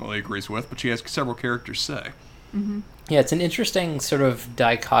author ultimately agrees with, but she has several characters say. Mm-hmm. Yeah, it's an interesting sort of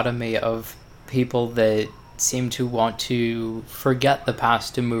dichotomy of people that seem to want to forget the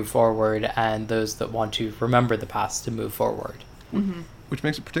past to move forward and those that want to remember the past to move forward. Mm-hmm. Which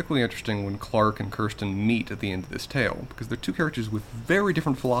makes it particularly interesting when Clark and Kirsten meet at the end of this tale, because they're two characters with very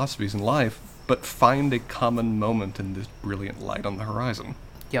different philosophies in life, but find a common moment in this brilliant light on the horizon.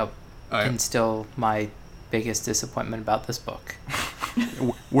 Yep. And still my biggest disappointment about this book.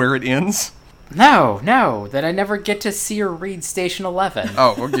 Where it ends? No, that I never get to see or read Station 11.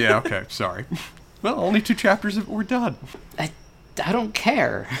 Oh, well, yeah, okay, sorry. Well, only 2 chapters were done. I don't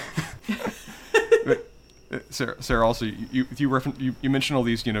care. Sarah, also, you mentioned all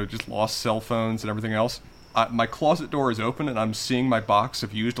these, just lost cell phones and everything else. My closet door is open, and I'm seeing my box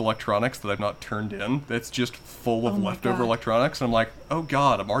of used electronics that I've not turned in. That's just full of leftover electronics, and I'm like, oh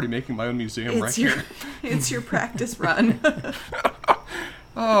god, I'm already making my own museum here. It's your practice run.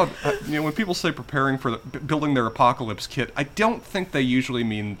 When people say preparing for building their apocalypse kit, I don't think they usually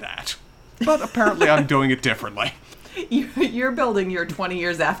mean that. But apparently I'm doing it differently. You're building your 20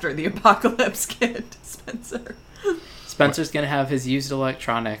 years after the apocalypse kit, Spencer. Spencer's going to have his used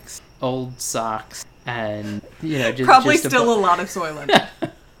electronics, old socks, and, just... Probably still a lot of Soylent.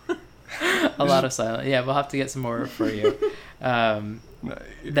 A lot of Soylent. Yeah, we'll have to get some more for you.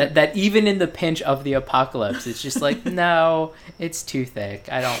 That even in the pinch of the apocalypse, it's just like, no, it's too thick.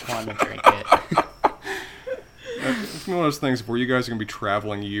 I don't want to drink it. It's one of those things where you guys are going to be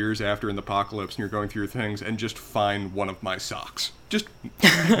traveling years after in the apocalypse and you're going through your things and just find one of my socks. Just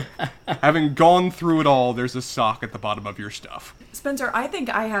having gone through it all, there's a sock at the bottom of your stuff. Spencer, I think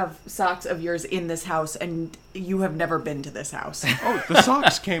I have socks of yours in this house and you have never been to this house. Oh, the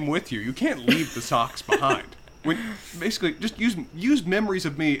socks came with you. You can't leave the socks behind. Basically, just use memories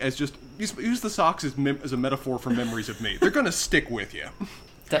of me as just... Use the socks as a metaphor for memories of me. They're going to stick with you.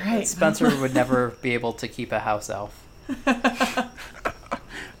 Right. Spencer would never be able to keep a house elf. I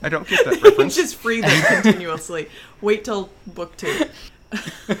don't get that reference. Just free them continuously. Wait till book 2.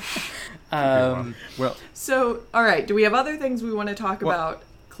 Well, so, all right. Do we have other things we want to talk about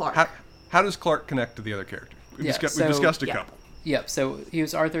Clark? How does Clark connect to the other characters? We've discussed a couple. Yep, so he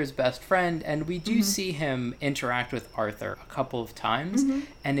was Arthur's best friend, and we do see him interact with Arthur a couple of times,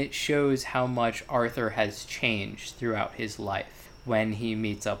 and it shows how much Arthur has changed throughout his life when he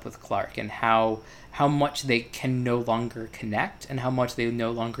meets up with Clark, and how much they can no longer connect, and how much they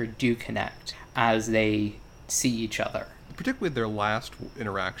no longer do connect as they see each other. Particularly their last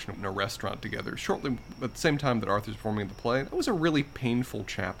interaction in a restaurant together, shortly at the same time that Arthur's performing the play, that was a really painful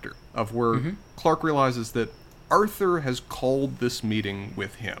chapter of where Clark realizes that Arthur has called this meeting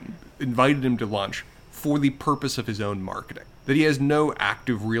with him, invited him to lunch, for the purpose of his own marketing. That he has no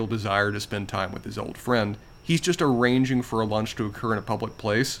active, real desire to spend time with his old friend. He's just arranging for a lunch to occur in a public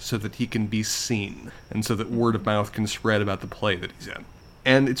place so that he can be seen, and so that word of mouth can spread about the play that he's in.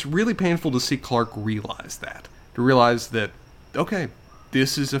 And it's really painful to see Clark realize that. To realize that, okay,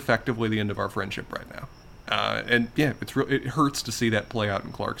 this is effectively the end of our friendship right now. It hurts to see that play out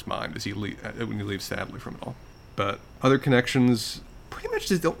in Clark's mind as when he leaves sadly from it all. But other connections, pretty much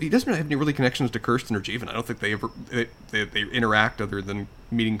he doesn't have any really connections to Kirsten or Jeevan. I don't think they interact other than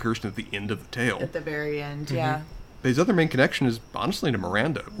meeting Kirsten at the end of the tale. At the very end, yeah. His other main connection is honestly to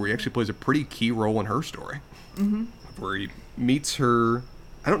Miranda, where he actually plays a pretty key role in her story. Where he meets her,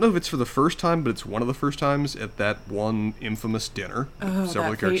 I don't know if it's for the first time, but it's one of the first times at that one infamous dinner. Oh,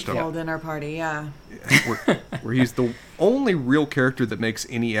 that fateful dinner party, yeah. Where he's the only real character that makes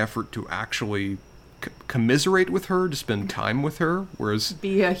any effort to actually commiserate with her, to spend time with her, whereas...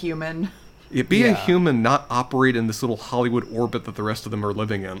 Be a human. A human, not operate in this little Hollywood orbit that the rest of them are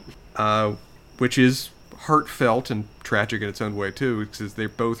living in. Which is heartfelt and tragic in its own way, too, because they're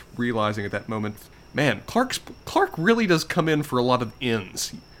both realizing at that moment, man, Clark really does come in for a lot of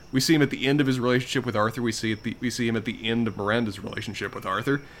ends. We see him at the end of his relationship with Arthur, we see him at the end of Miranda's relationship with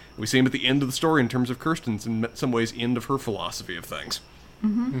Arthur, we see him at the end of the story in terms of Kirsten's, in some ways, end of her philosophy of things.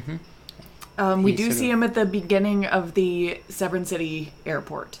 We do see him at the beginning of the Severn City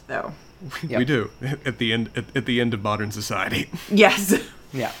airport, though. We do at the end of modern society. Yes.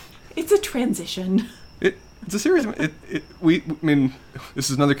 Yeah. It's a transition. It's a series of I mean, this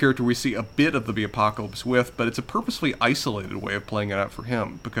is another character we see a bit of the apocalypse with, but it's a purposefully isolated way of playing it out for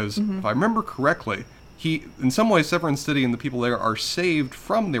him because if I remember correctly, he in some ways Severin City and the people there are saved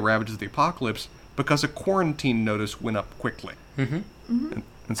from the ravages of the apocalypse because a quarantine notice went up quickly. And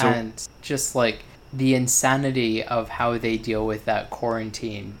so And just like the insanity of how they deal with that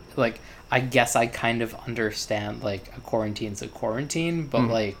quarantine, like I guess I kind of understand like a quarantine's a quarantine, but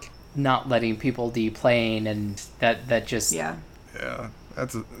like not letting people deplane and that just Yeah. yeah,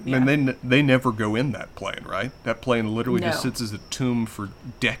 and they never go in that plane, right? That plane literally just No. sits as a tomb for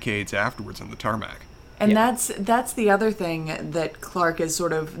decades afterwards on the tarmac. And Yeah. that's the other thing that Clark is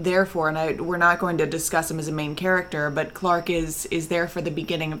sort of there for, and we're not going to discuss him as a main character, but Clark is there for the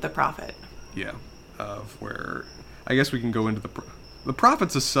beginning of the Prophet. Yeah, where I guess we can go into the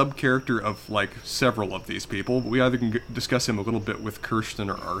Prophet's a sub-character of like several of these people. But we either can discuss him a little bit with Kirsten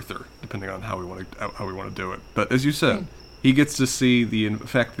or Arthur, depending on how we want to do it. But as you said, he gets to see the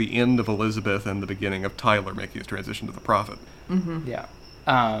end of Elizabeth and the beginning of Tyler making his transition to the Prophet. yeah.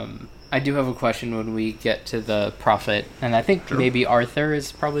 I do have a question when we get to the Prophet, and I think maybe Arthur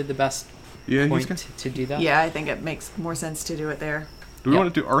is probably the best Yeah, point to do that. Yeah, I think it makes more sense to do it there. Do we Yeah.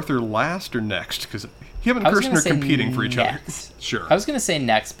 want to do Arthur last or next? Because him and I was Kirsten gonna are say competing for each other. next. Sure. I was going to say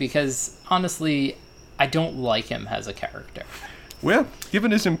next because, honestly, I don't like him as a character. Well,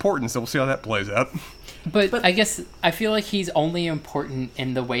 given his importance, we'll see how that plays out. But I guess I feel like he's only important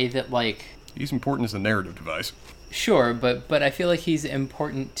in the way that, like... He's important as a narrative device. Sure, but I feel like he's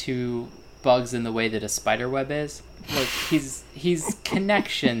important to bugs in the way that a spider web is. Like, he's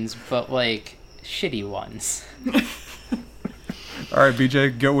connections, but, like, shitty ones. All right,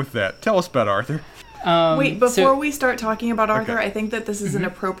 BJ, go with that. Tell us about Arthur. Wait, before so- we start talking about Arthur, Okay. I think that this is an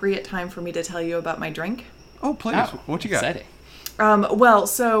appropriate time for me to tell you about my drink. Oh, please. Oh, What you got? exciting. Well,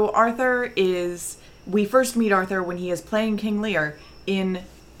 so Arthur is... We first meet Arthur when he is playing King Lear in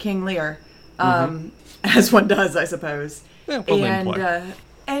King Lear, as one does, I suppose. Yeah, well named and play.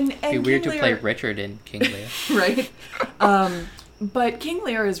 and It'd be weird King to play Lear, Richard in King Lear. right? But King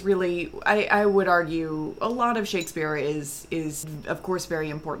Lear is really, I would argue, a lot of Shakespeare is of course very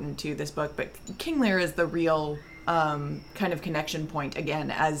important to this book, but King Lear is the real kind of connection point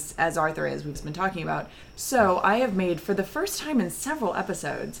again, as Arthur is, we've been talking about. So I have made, for the first time in several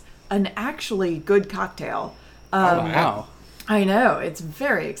episodes, an actually good cocktail. Wow. I know, it's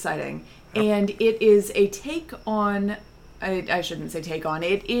very exciting. And it is a take on, I shouldn't say take on,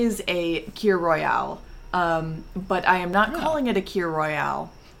 it is a Kir Royale. But I am not calling it a Kir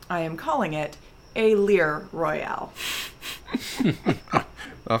Royale. I am calling it a Lear Royale.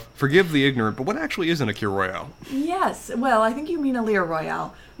 Forgive the ignorant, but what actually is in a Kir Royale? Yes, well, I think you mean a Lear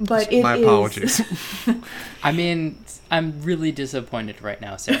Royale. But My apologies. I mean, I'm really disappointed right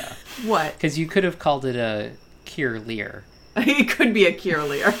now, Sarah. What? Because you could have called it a Kier Lear. It could be a Kir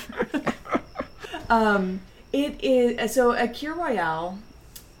Lear. It is, so a Kir Royale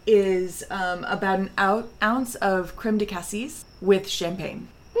is about an ounce of creme de cassis with champagne.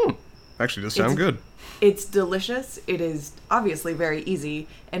 Actually, does sound good. It's delicious. It is obviously very easy,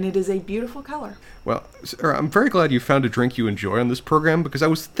 and it is a beautiful color. Well, Sarah, I'm very glad you found a drink you enjoy on this program, because I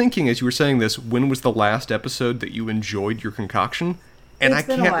was thinking as you were saying this, when was the last episode that you enjoyed your concoction? And It's I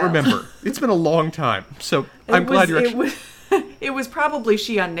been a can't while. remember. It's been a long time. So I'm glad you're actually... It was probably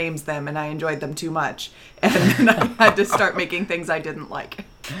she unnames them, and I enjoyed them too much, and then I had to start making things I didn't like.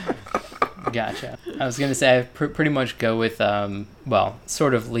 Gotcha. I was gonna say I pretty much go with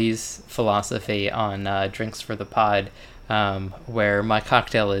sort of Lee's philosophy on drinks for the pod, where my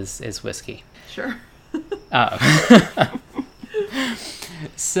cocktail is whiskey. Sure.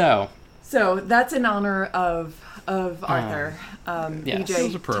 So So that's in honor of Arthur. yes. BJ,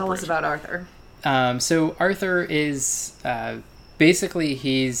 Feels appropriate. tell us about Arthur. So Arthur is basically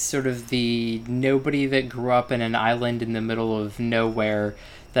he's sort of the nobody that grew up in an island in the middle of nowhere.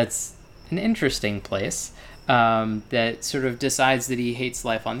 That's an interesting place. That sort of decides that he hates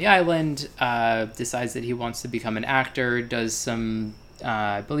life on the island. Decides that he wants to become an actor. Does some,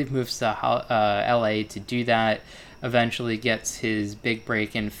 I believe, moves to L.A. to do that. Eventually gets his big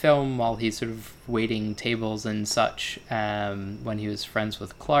break in film while he's sort of waiting tables and such. When he was friends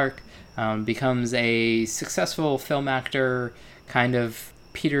with Clark. Becomes a successful film actor, kind of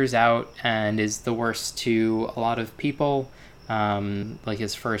peters out and is the worst to a lot of people, like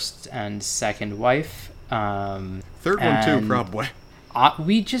his first and second wife. Third one too, probably.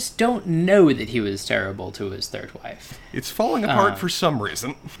 We just don't know that he was terrible to his third wife. It's falling apart for some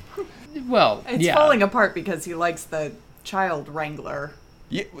reason. Well, It's yeah. falling apart because he likes the child wrangler.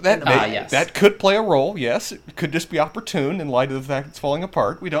 Yeah, that yes. that could play a role. Yes, it could just be opportune in light of the fact it's falling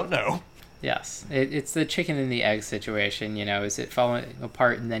apart. We don't know. Yes, it's the chicken and the egg situation. Is it falling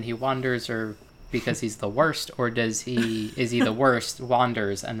apart and then he wanders, or because he's the worst, or is he the worst,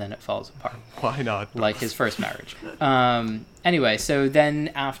 wanders, and then it falls apart? Why not? Like his first marriage. Anyway, so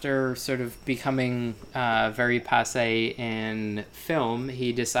then after sort of becoming very passé in film,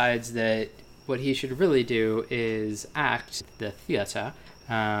 he decides that what he should really do is act the theater.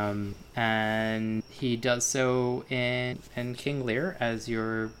 And he does so in King Lear, as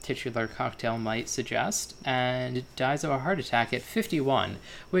your titular cocktail might suggest, and dies of a heart attack at 51,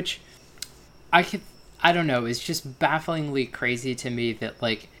 which I don't know, it's just bafflingly crazy to me that,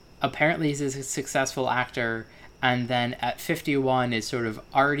 like, apparently he's a successful actor, and then at 51 is sort of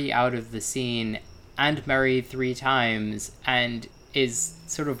already out of the scene and married 3 times, and is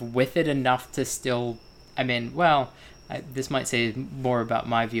sort of with it enough to still, this might say more about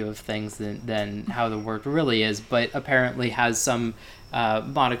my view of things than how the world really is, but apparently has some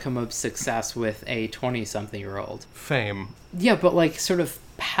modicum of success with a 20-something-year-old. Fame. Yeah, but, like, sort of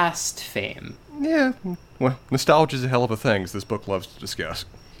past fame. Yeah, well, nostalgia is a hell of a thing, as this book loves to discuss.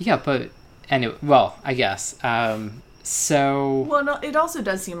 Yeah, but anyway, well, I guess. So... Well, no, it also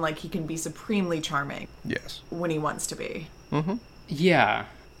does seem like he can be supremely charming. Yes. When he wants to be. Mm-hmm. Yeah.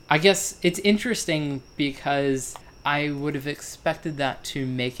 I guess it's interesting because I would have expected that to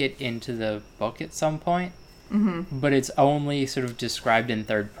make it into the book at some point. Mm-hmm. But it's only sort of described in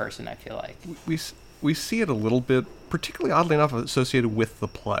third person, I feel like. We see it a little bit, particularly oddly enough, associated with the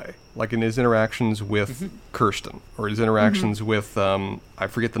play. Like in his interactions with Kirsten, or his interactions with, I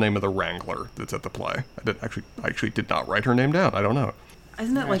forget the name of the Wrangler that's at the play. I actually did not write her name down. I don't know.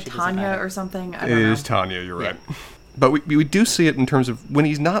 Isn't it like Tanya or something? I It don't know. is Tanya, you're right. But we do see it in terms of when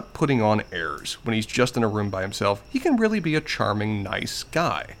he's not putting on airs, when he's just in a room by himself, he can really be a charming, nice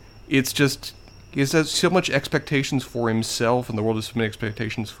guy. It's just, he has so much expectations for himself, and the world has so many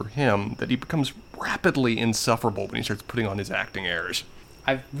expectations for him, that he becomes rapidly insufferable when he starts putting on his acting airs.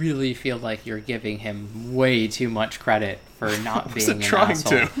 I really feel like you're giving him way too much credit for not being an trying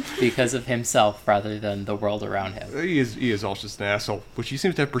asshole to. because of himself rather than the world around him. He is also just an asshole, which he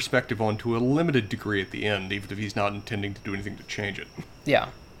seems to have perspective on to a limited degree at the end, even if he's not intending to do anything to change it. Yeah.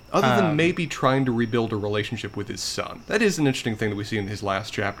 Other than maybe trying to rebuild a relationship with his son. That is an interesting thing that we see in his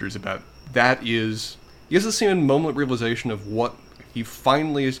last chapters about that is... He has the same moment realization of what he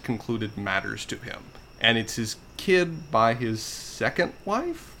finally has concluded matters to him. And it's his kid by his second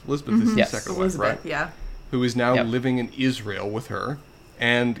wife? Elizabeth is his second Elizabeth, wife, right? yeah. Who is now living in Israel with her.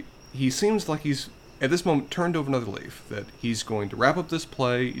 And he seems like he's, at this moment, turned over another leaf. That he's going to wrap up this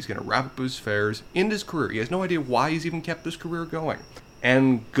play, he's going to wrap up his affairs, end his career. He has no idea why he's even kept this career going.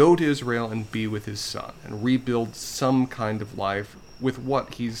 And go to Israel and be with his son. And rebuild some kind of life with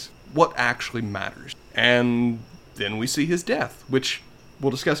what actually matters. And then we see his death, which,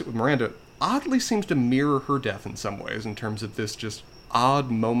 we'll discuss it with Miranda, oddly seems to mirror her death in some ways, in terms of this just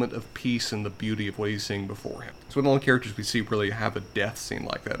odd moment of peace and the beauty of what he's seeing before him. So one of the only characters we see really have a death scene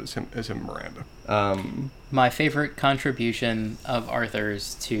like that is him and Miranda. My favorite contribution of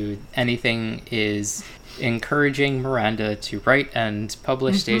Arthur's to anything is encouraging Miranda to write and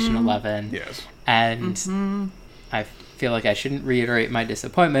publish Station 11. Yes. And I feel like I shouldn't reiterate my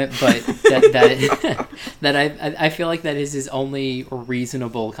disappointment, but that I feel like that is his only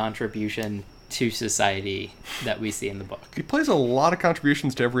reasonable contribution to society that we see in the book. He plays a lot of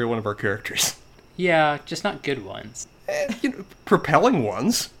contributions to every one of our characters. Yeah, just not good ones. Propelling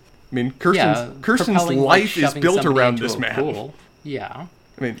ones. I mean, Kirsten's propelling, life like, is shoving built somebody around into this a man. pool. Yeah.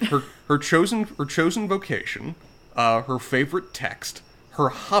 I mean, her chosen vocation, her favorite text, her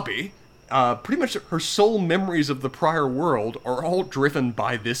hobby, pretty much her sole memories of the prior world are all driven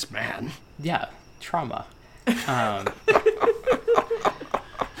by this man. Yeah, trauma.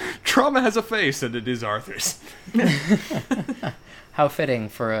 Trauma has a face, and it is Arthur's. How fitting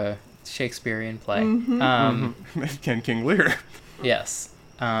for a Shakespearean play. King Lear. Yes.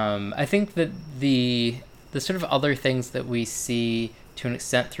 I think that the sort of other things that we see to an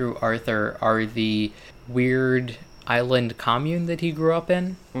extent through Arthur are the weird island commune that he grew up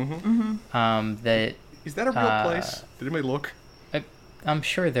in. That Is that a real place? Did anybody look? I'm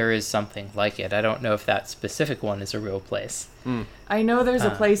sure there is something like it. I don't know if that specific one is a real place. I know there's a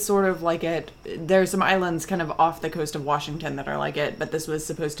place sort of like it. There's some islands kind of off the coast of Washington that are like it, but this was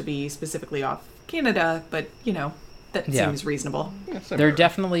supposed to be specifically off Canada, but, that seems reasonable. Yeah, There are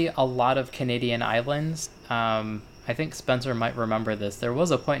definitely a lot of Canadian islands. I think Spencer might remember this. There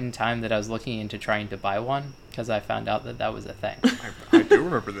was a point in time that I was looking into trying to buy one because I found out that was a thing. I do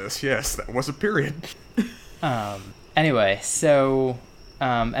remember this. Yes, that was a period. Anyway, so...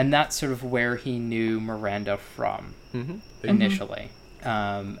 and that's sort of where he knew Miranda from initially.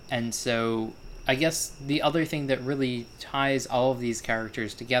 And so I guess the other thing that really ties all of these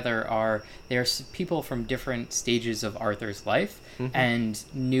characters together are there's people from different stages of Arthur's life and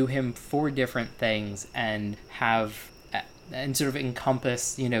knew him for different things and sort of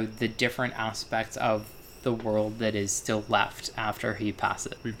encompass, the different aspects of the world that is still left after he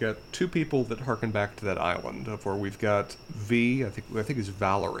passes. We've got two people that harken back to that island, of where we've got V, I think is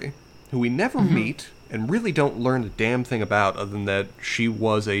Valerie, who we never meet and really don't learn a damn thing about, other than that she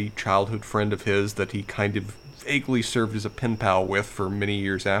was a childhood friend of his that he kind of vaguely served as a pen pal with for many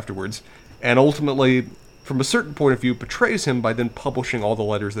years afterwards, and ultimately, from a certain point of view, betrays him by then publishing all the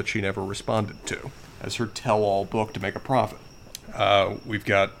letters that she never responded to, as her tell-all book to make a profit. We've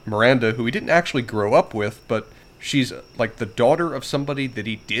got Miranda, who he didn't actually grow up with, but she's like the daughter of somebody that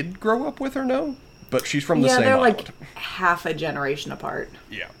he did grow up with or no? But she's from the same they're island. like half a generation apart.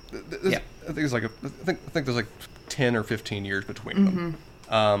 Yeah. I think it's like I think there's like 10 or 15 years between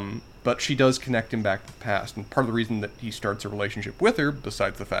them. But she does connect him back to the past, and part of the reason that he starts a relationship with her,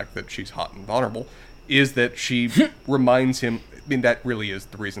 besides the fact that she's hot and vulnerable, is that she reminds him. I mean, that really is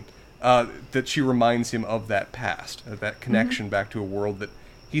the reason. That she reminds him of that past, that connection back to a world that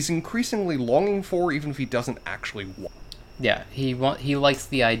he's increasingly longing for, even if he doesn't actually want. Yeah, he likes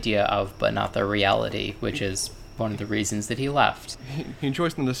the idea of, but not the reality, which is one of the reasons that he left. He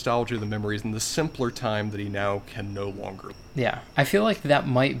enjoys the nostalgia, the memories, and the simpler time that he now can no longer. Yeah, I feel like that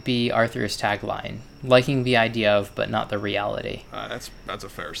might be Arthur's tagline: liking the idea of, but not the reality. That's a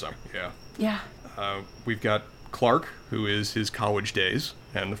fair sum. Yeah. Yeah. We've got Clark, who is his college days,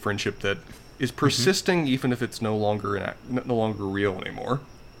 and the friendship that is persisting even if it's no longer real anymore.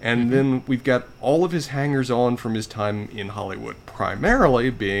 And then we've got all of his hangers-on from his time in Hollywood,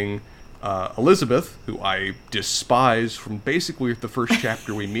 primarily being Elizabeth, who I despise from basically the first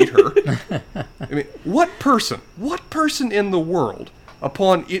chapter we meet her. I mean, what person in the world,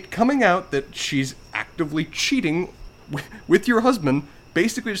 upon it coming out that she's actively cheating with your husband,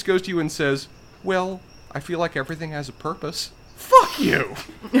 basically just goes to you and says, well, I feel like everything has a purpose. Fuck you!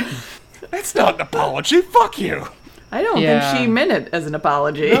 That's not an apology, fuck you! I don't think she meant it as an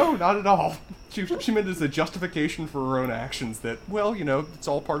apology. No, not at all. She meant it as a justification for her own actions that, well, it's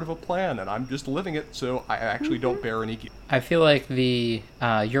all part of a plan, and I'm just living it, so I actually don't bear any guilt. I feel like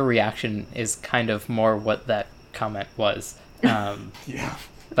your reaction is kind of more what that comment was. Yeah.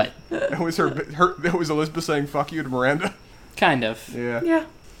 But That was that was Elizabeth saying fuck you to Miranda. kind of. Yeah. Yeah.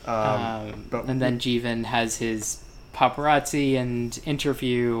 And then Jeevan has his paparazzi and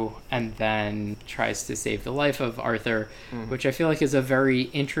interview, and then tries to save the life of Arthur, which I feel like is a very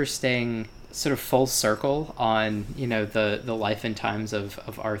interesting sort of full circle on, the life and times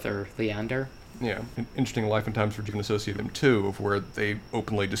of Arthur Leander. Yeah, interesting life and times for Jeevan Associated too, of where they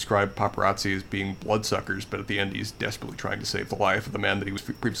openly describe paparazzi as being bloodsuckers, but at the end he's desperately trying to save the life of the man that he was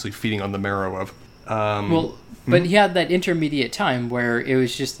previously feeding on the marrow of. But he had that intermediate time where it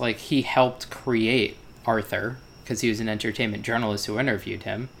was just like he helped create Arthur, because he was an entertainment journalist who interviewed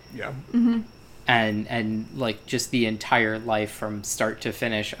him. Yeah. And like just the entire life from start to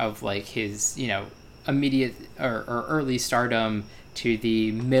finish of like his, immediate or early stardom to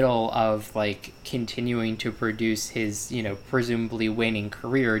the middle of like continuing to produce his, presumably waning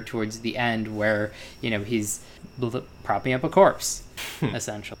career towards the end where, he's propping up a corpse,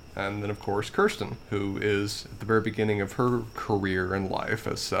 essentially. And then, of course, Kirsten, who is at the very beginning of her career and life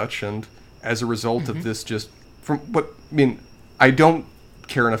as such, and as a result of this I don't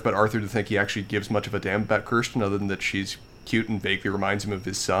care enough about Arthur to think he actually gives much of a damn about Kirsten, other than that she's cute and vaguely reminds him of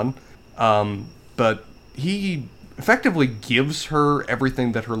his son. But he effectively gives her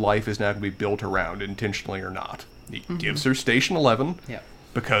everything that her life is now going to be built around, intentionally or not. He gives her Station 11,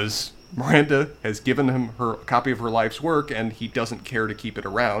 because Miranda has given him a copy of her life's work, and he doesn't care to keep it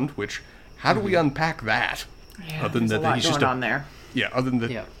around, which, how do we unpack that? Yeah, other than that, a lot going on there. Yeah, other than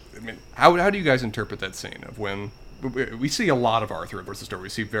that, I mean, how do you guys interpret that scene of when we see a lot of Arthur versus the story? We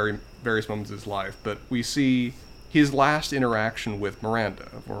see various moments of his life, but we see his last interaction with Miranda,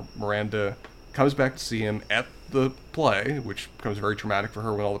 where Miranda comes back to see him at the play, which becomes very traumatic for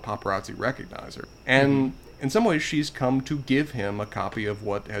her when all the paparazzi recognize her. And in some ways, she's come to give him a copy of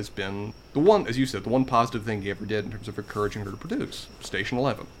what has been the one, as you said, the one positive thing he ever did in terms of encouraging her to produce, Station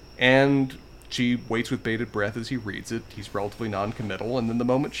 11. And she waits with bated breath as he reads it. He's relatively non-committal, and then the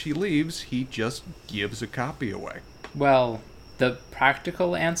moment she leaves, he just gives a copy away. Well, the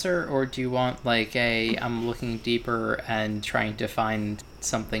practical answer, or do you want like I'm looking deeper and trying to find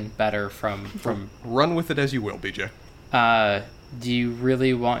something better from... Run with it as you will, BJ. Do you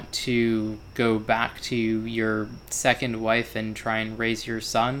really want to go back to your second wife and try and raise your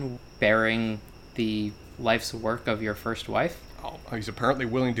son bearing the life's work of your first wife? He's apparently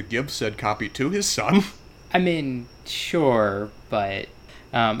willing to give said copy to his son. I mean, sure, but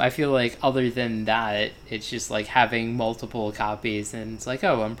I feel like other than that, it's just like having multiple copies, and it's like,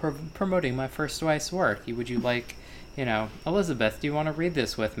 oh, I'm promoting my first wife's work. Would you like, Elizabeth, do you want to read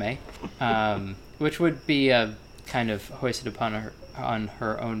this with me? Which would be a kind of hoisted upon her on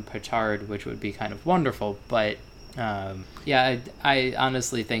her own petard, which would be kind of wonderful. But I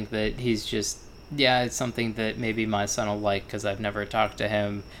honestly think that he's just, it's something that maybe my son will like because I've never talked to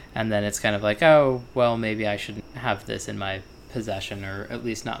him, and then it's kind of like, oh, well, maybe I shouldn't have this in my possession, or at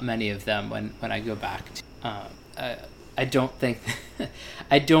least not many of them when I go back to, I don't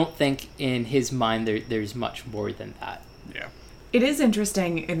think in his mind there's much more than that. Yeah. It is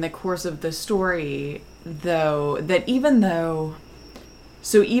interesting in the course of the story, though, that even though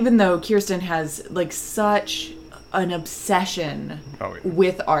Kirsten has like such an obsession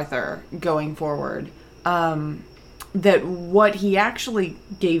with Arthur going forward, that what he actually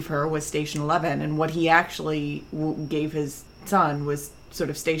gave her was Station 11, and what he actually gave his son was sort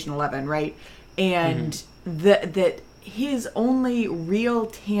of Station 11, right? And that his only real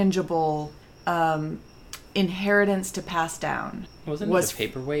tangible inheritance to pass down was a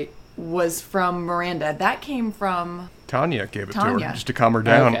paperweight, was from Miranda. That came from Tanya. Gave it to her just to calm her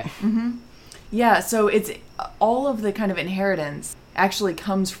down. Okay. Yeah, so it's all of the kind of inheritance actually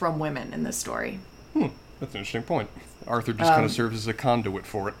comes from women in this story. That's an interesting point. Arthur just kind of serves as a conduit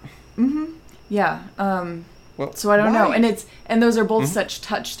for it. Yeah. Well, so I don't know, and those are both such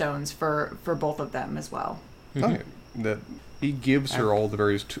touchstones for both of them as well. That he gives her all the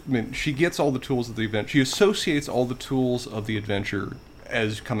various. She gets all the tools of the event. She associates all the tools of the adventure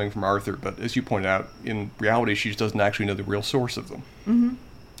as coming from Arthur, but as you point out, in reality, she just doesn't actually know the real source of them.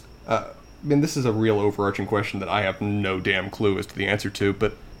 This is a real overarching question that I have no damn clue as to the answer to,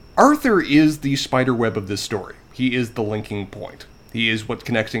 but Arthur is the spider web of this story. He is the linking point. He is what's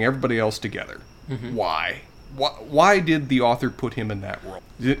connecting everybody else together. Why? Why did the author put him in that world?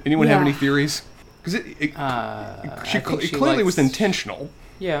 Did anyone have any theories? Because it clearly was intentional.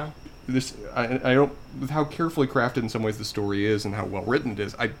 Yeah. I don't, with how carefully crafted in some ways the story is and how well written it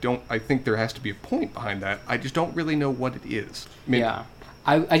is, I think there has to be a point behind that. I just don't really know what it is.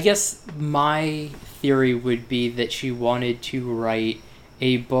 I guess my theory would be that she wanted to write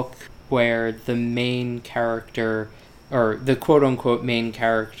a book where the main character, or the quote-unquote main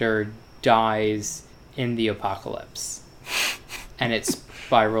character, dies in the apocalypse. And it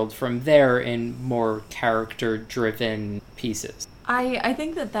spiraled from there in more character-driven pieces. I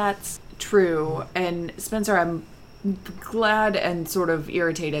think that that's true, and Spencer, I'm glad and sort of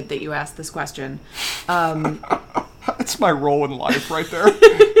irritated that you asked this question. That's my role in life right there.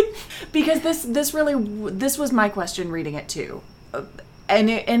 Because this was my question reading it too. And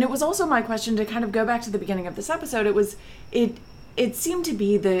it was also my question to kind of go back to the beginning of this episode. It seemed to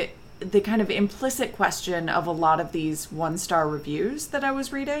be the kind of implicit question of a lot of these 1-star reviews that I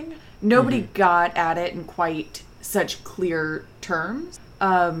was reading. Nobody got at it in quite such clear terms.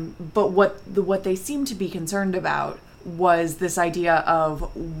 But what they seemed to be concerned about was this idea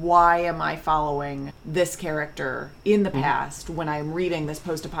of, why am I following this character in the past when I'm reading this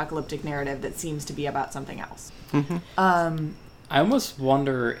post-apocalyptic narrative that seems to be about something else? I almost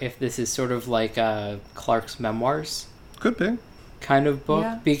wonder if this is sort of like Clark's memoirs. Could be. Kind of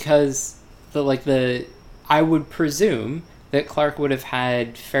book, because I would presume that Clark would have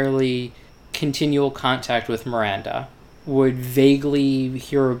had fairly continual contact with Miranda, would vaguely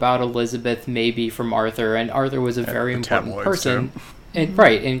hear about Elizabeth maybe from Arthur, and Arthur was a very important person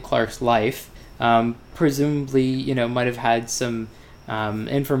in Clark's life. Presumably, might have had some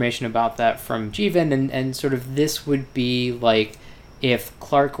information about that from Jeevan, and sort of this would be like if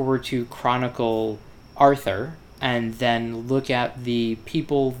Clark were to chronicle Arthur and then look at the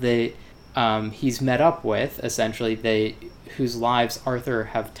people that he's met up with, essentially, whose lives Arthur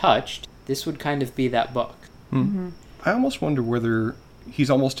have touched. This would kind of be that book. I almost wonder whether he's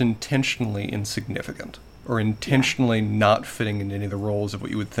almost intentionally insignificant, or intentionally not fitting into any of the roles of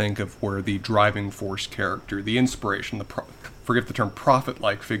what you would think of where the driving force character, the inspiration, forget the term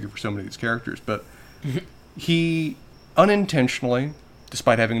prophet-like figure for so many of these characters, but he unintentionally,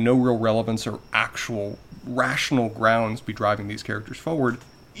 despite having no real relevance or actual rational grounds to be driving these characters forward,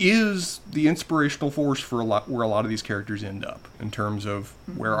 is the inspirational force for where a lot of these characters end up, in terms of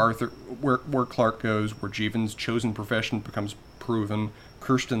where Clark goes, where Jeevan's chosen profession becomes proven,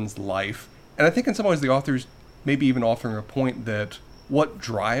 Kirsten's life. And I think in some ways the author's maybe even offering a point that what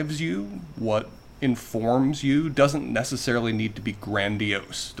drives you, what informs you, doesn't necessarily need to be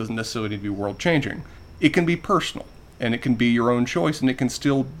grandiose, doesn't necessarily need to be world-changing. It can be personal, and it can be your own choice, and it can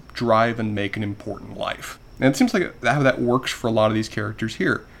still drive and make an important life. And it seems like how that works for a lot of these characters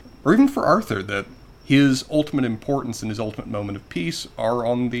here. Or even for Arthur, that his ultimate importance and his ultimate moment of peace are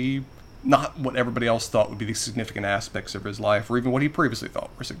on the, not what everybody else thought would be the significant aspects of his life, or even what he previously thought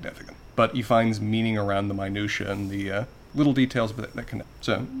were significant. But he finds meaning around the minutiae and the little details that connect.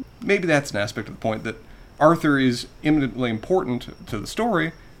 So maybe that's an aspect of the point, that Arthur is eminently important to the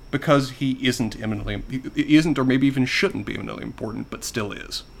story because he isn't or maybe even shouldn't be eminently important, but still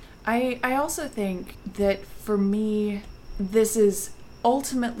is. I also think that for me, this is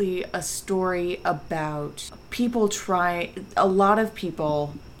ultimately a story about a lot of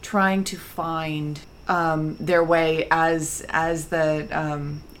people trying to find their way, as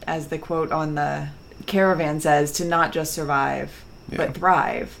the quote on the caravan says, to not just survive but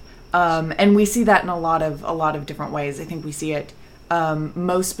thrive. And we see that in a lot of different ways. I think we see it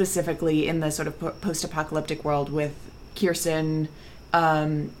most specifically in the sort of post-apocalyptic world with Kirsten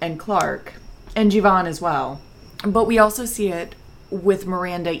and Clark and Jivan as well. But we also see it with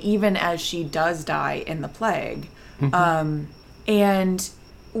Miranda, even as she does die in the plague. And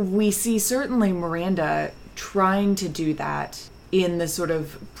we see certainly Miranda trying to do that in the sort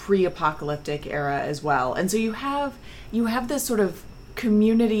of pre-apocalyptic era as well. And so you have this sort of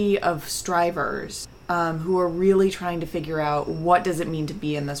community of strivers who are really trying to figure out, what does it mean to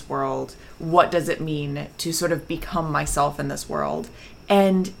be in this world? What does it mean to sort of become myself in this world?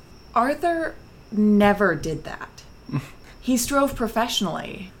 And Arthur never did that. He strove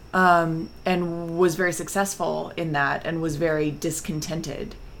professionally and was very successful in that, and was very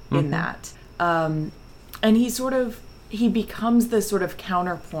discontented in that. And he becomes this sort of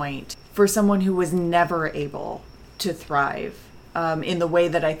counterpoint for someone who was never able to thrive in the way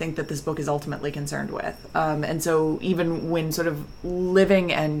that I think that this book is ultimately concerned with. And so even when sort of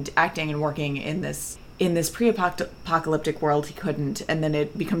living and acting and working in this pre-apocalyptic world, he couldn't. And then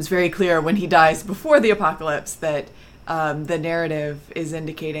it becomes very clear when he dies before the apocalypse that the narrative is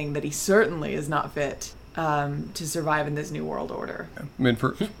indicating that he certainly is not fit to survive in this new world order. I mean,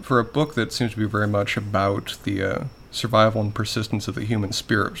 for a book that seems to be very much about the survival and persistence of the human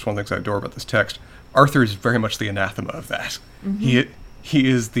spirit, which is one of the things I adore about this text, Arthur is very much the anathema of that. He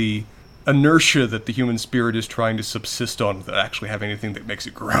is the inertia that the human spirit is trying to subsist on without actually having anything that makes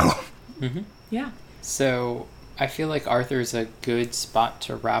it grow. Yeah. So I feel like Arthur's a good spot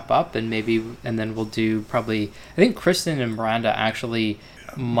to wrap up, and then we'll do probably, I think Kristen and Miranda actually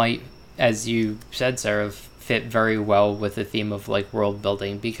might, as you said, Sarah, fit very well with the theme of like world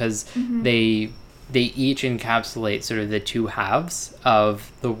building, because they each encapsulate sort of the two halves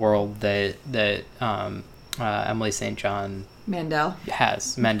of the world that Emily St. John Mandel. Yeah.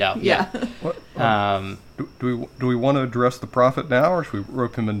 Do we want to address the prophet now, or should we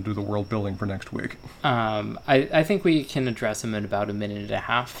rope him and do the world building for next week? I think we can address him in about a minute and a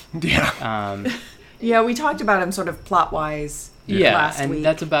half. Yeah. Yeah, we talked about him sort of plot-wise last week. And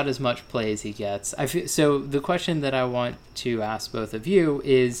that's about as much play as he gets. So the question that I want to ask both of you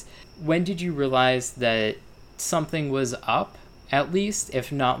is, when did you realize that something was up, at least,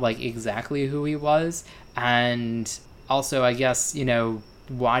 if not like exactly who he was? And also, I guess,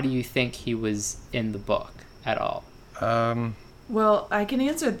 why do you think he was in the book at all? Well, I can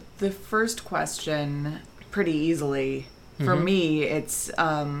answer the first question pretty easily. For me, it's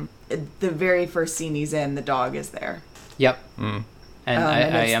the very first scene he's in, the dog is there. Yep. And I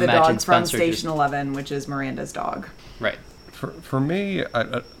it's imagine the dog from Spencer Station 11, which is Miranda's dog. Right. For me,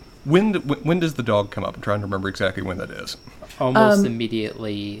 when does the dog come up? I'm trying to remember exactly when that is. Almost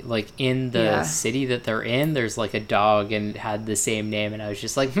immediately, like in the city that they're in, there's like a dog and it had the same name, and I was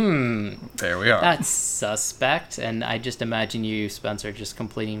just like, there we are. That's suspect. And I just imagine you, Spencer, just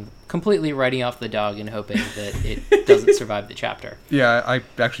completely writing off the dog and hoping that it doesn't survive the chapter. Yeah, I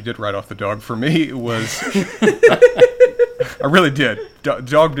actually did write off the dog. For me, it was... I really did.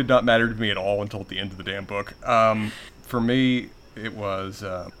 Dog did not matter to me at all until at the end of the damn book. For me, it was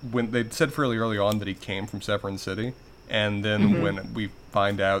when they'd said fairly early on that he came from Severin City, and then when we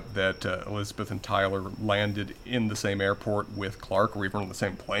find out that Elizabeth and Tyler landed in the same airport with Clark, or even on the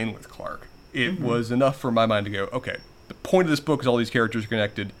same plane with Clark, it was enough for my mind to go, okay, the point of this book is all these characters are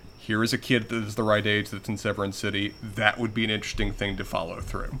connected. Here is a kid that is the right age that's in Severin City. That would be an interesting thing to follow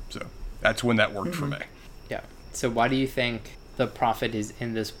through. So that's when that worked for me. Yeah. So why do you think the prophet is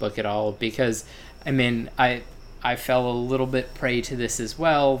in this book at all? Because, I mean, I fell a little bit prey to this as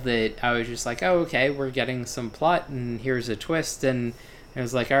well, that I was just like, oh, okay, we're getting some plot, and here's a twist, and I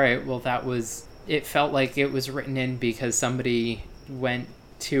was like, all right, well, it felt like it was written in because somebody went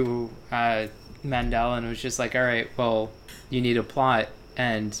to Mandel and was just like, all right, well, you need a plot,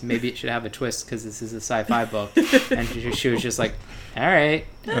 and maybe it should have a twist because this is a sci-fi book, and she was just like, all right,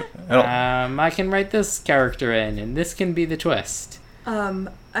 I don't- I can write this character in, and this can be the twist.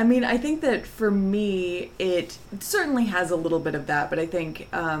 I mean, I think that for me, it certainly has a little bit of that, but I think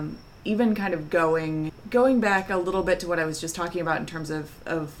even kind of going back a little bit to what I was just talking about in terms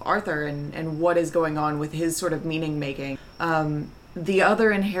of Arthur and what is going on with his sort of meaning making. The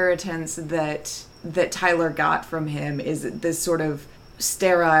other inheritance that Tyler got from him is this sort of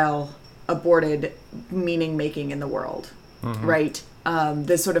sterile, aborted meaning making in the world, right?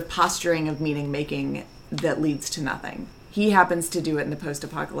 This sort of posturing of meaning making that leads to nothing. He happens to do it in the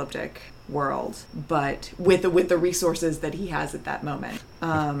post-apocalyptic world, but with the resources that he has at that moment.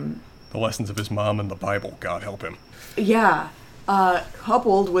 The lessons of his mom and the Bible, God help him. Yeah,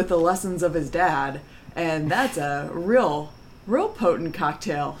 coupled with the lessons of his dad, and that's a real potent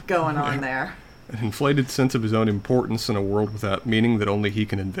cocktail going on there. An inflated sense of his own importance in a world without meaning that only he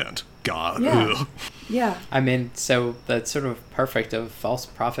can invent. God. Yeah. Ugh. Yeah. I mean, so that's sort of perfect. A false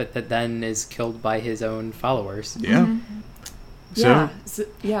prophet that then is killed by his own followers. Yeah. Yeah.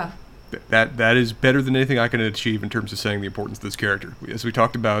 Yeah. That is better than anything I can achieve in terms of saying the importance of this character. As we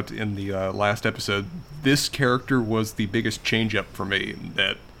talked about in the last episode, this character was the biggest change-up for me.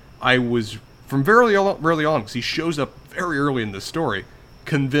 That I was, from very early on, because he shows up very early in the story,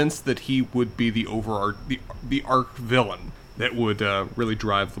 convinced that he would be the arc villain that would really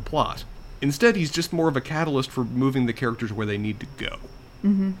drive the plot. Instead, he's just more of a catalyst for moving the characters where they need to go.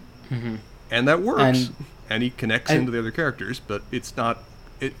 And that works. And he connects into the other characters, but it's not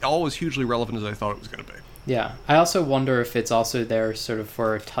all as hugely relevant as I thought it was going to be. Yeah, I also wonder if it's also there sort of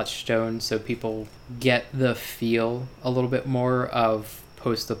for a touchstone so people get the feel a little bit more of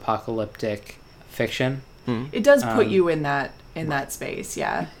post-apocalyptic fiction. It does put you in that space,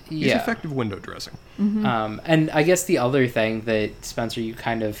 yeah. He's effective window dressing. And I guess the other thing that, Spencer, you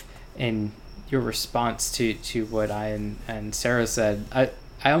kind of, in your response to what I and Sarah said, I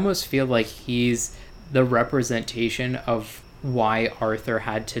almost feel like he's the representation of why Arthur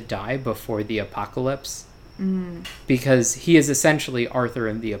had to die before the apocalypse. Because he is essentially Arthur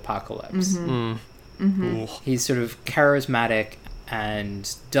in the apocalypse. He's sort of charismatic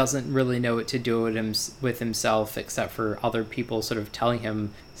and doesn't really know what to do with himself except for other people sort of telling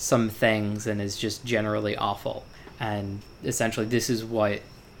him some things, and is just generally awful. And essentially this is what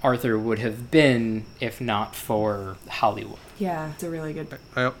Arthur would have been if not for Hollywood. Yeah, it's a really good...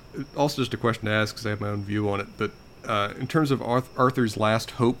 Also, just a question to ask, because I have my own view on it, but in terms of Arthur's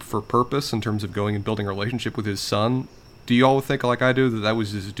last hope for purpose, in terms of going and building a relationship with his son, do you all think, like I do, that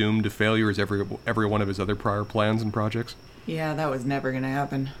was as doomed to failure as every one of his other prior plans and projects? Yeah, that was never going to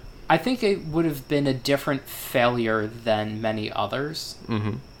happen. I think it would have been a different failure than many others.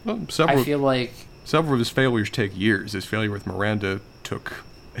 Well, I feel like... Several of his failures take years. His failure with Miranda took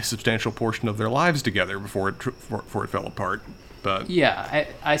a substantial portion of their lives together before it fell apart. But yeah,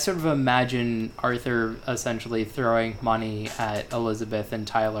 I sort of imagine Arthur essentially throwing money at Elizabeth and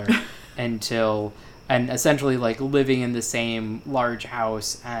Tyler and essentially like living in the same large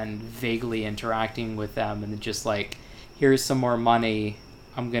house and vaguely interacting with them, and just like, here's some more money,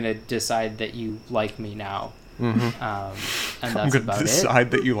 I'm gonna decide that you like me now. And that's I'm going to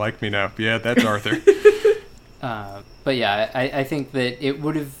decide that you like me now. Yeah, that's Arthur. But yeah, I think that it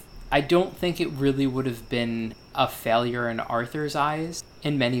would have... I don't think it really would have been a failure in Arthur's eyes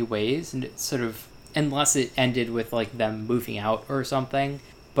in many ways, and it's sort of... Unless it ended with, like, them moving out or something.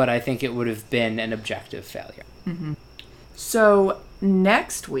 But I think it would have been an objective failure. So,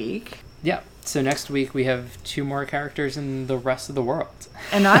 next week... Yeah, so next week we have 2 more characters in the rest of the world.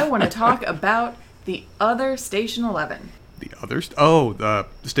 And I want to talk about the other Station 11. The others? Oh, the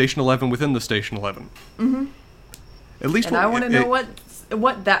Station 11 within the Station 11. At least, and I want to know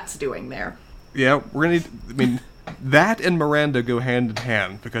what that's doing there. Yeah, we're gonna. I mean, that and Miranda go hand in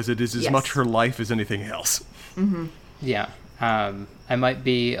hand because it is as much her life as anything else. Yeah, I might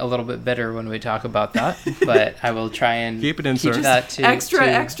be a little bit bitter when we talk about that, but I will try and keep it in, sir. that to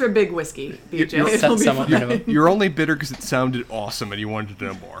extra big whiskey, BJ. You're only bitter because it sounded awesome and you wanted to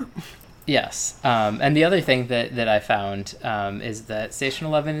know more. Yes, and the other thing that I found is that Station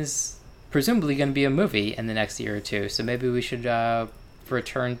 11 is presumably going to be a movie in the next year or two, so maybe we should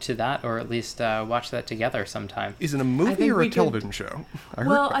return to that, or at least watch that together sometime. Is it a movie or a television show?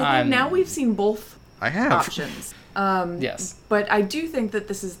 I think now we've seen both options. Yes. But I do think that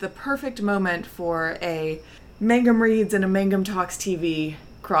this is the perfect moment for a Mangum Reads and a Mangum Talks TV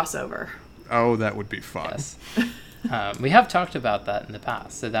crossover. Oh, that would be fun. Yes. We have talked about that in the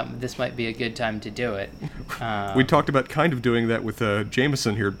past, so this might be a good time to do it. We talked about kind of doing that with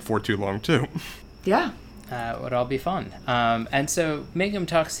Jameson here before too long, too. Yeah. would all be fun. And so Mangum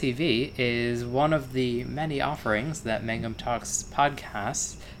Talks TV is one of the many offerings that Mangum Talks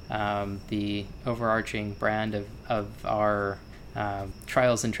podcasts, the overarching brand of our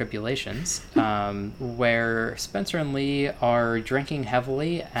trials and tribulations, where Spencer and Lee are drinking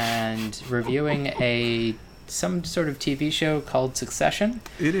heavily and reviewing some sort of TV show called Succession.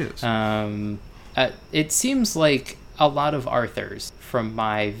 It is. It seems like a lot of Arthurs, from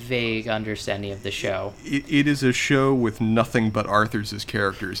my vague understanding of the show. It is a show with nothing but Arthurs as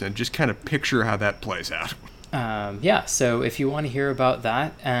characters, and just kind of picture how that plays out. So if you want to hear about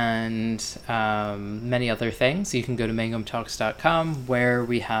that and many other things, you can go to mangumtalks.com, where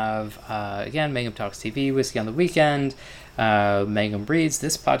we have, again, Mangum Talks TV, Whiskey on the Weekend, Mangum Reads,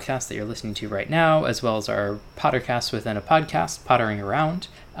 this podcast that you're listening to right now, as well as our Pottercast within a podcast, Pottering Around,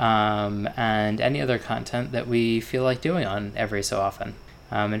 and any other content that we feel like doing on every so often.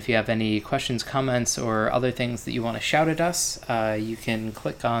 And if you have any questions, comments, or other things that you want to shout at us, you can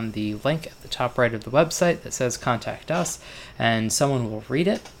click on the link at the top right of the website that says Contact Us, and someone will read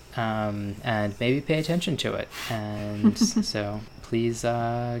it and maybe pay attention to it. And so please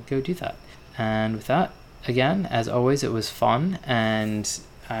go do that. And with that, again, as always, it was fun, and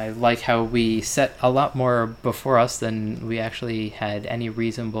I like how we set a lot more before us than we actually had any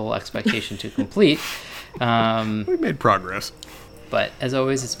reasonable expectation to complete. We made progress. But as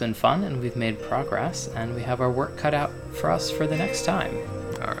always, it's been fun, and we've made progress, and we have our work cut out for us for the next time.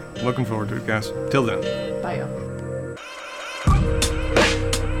 All right. Looking forward to it, guys. Till then. Bye, y'all.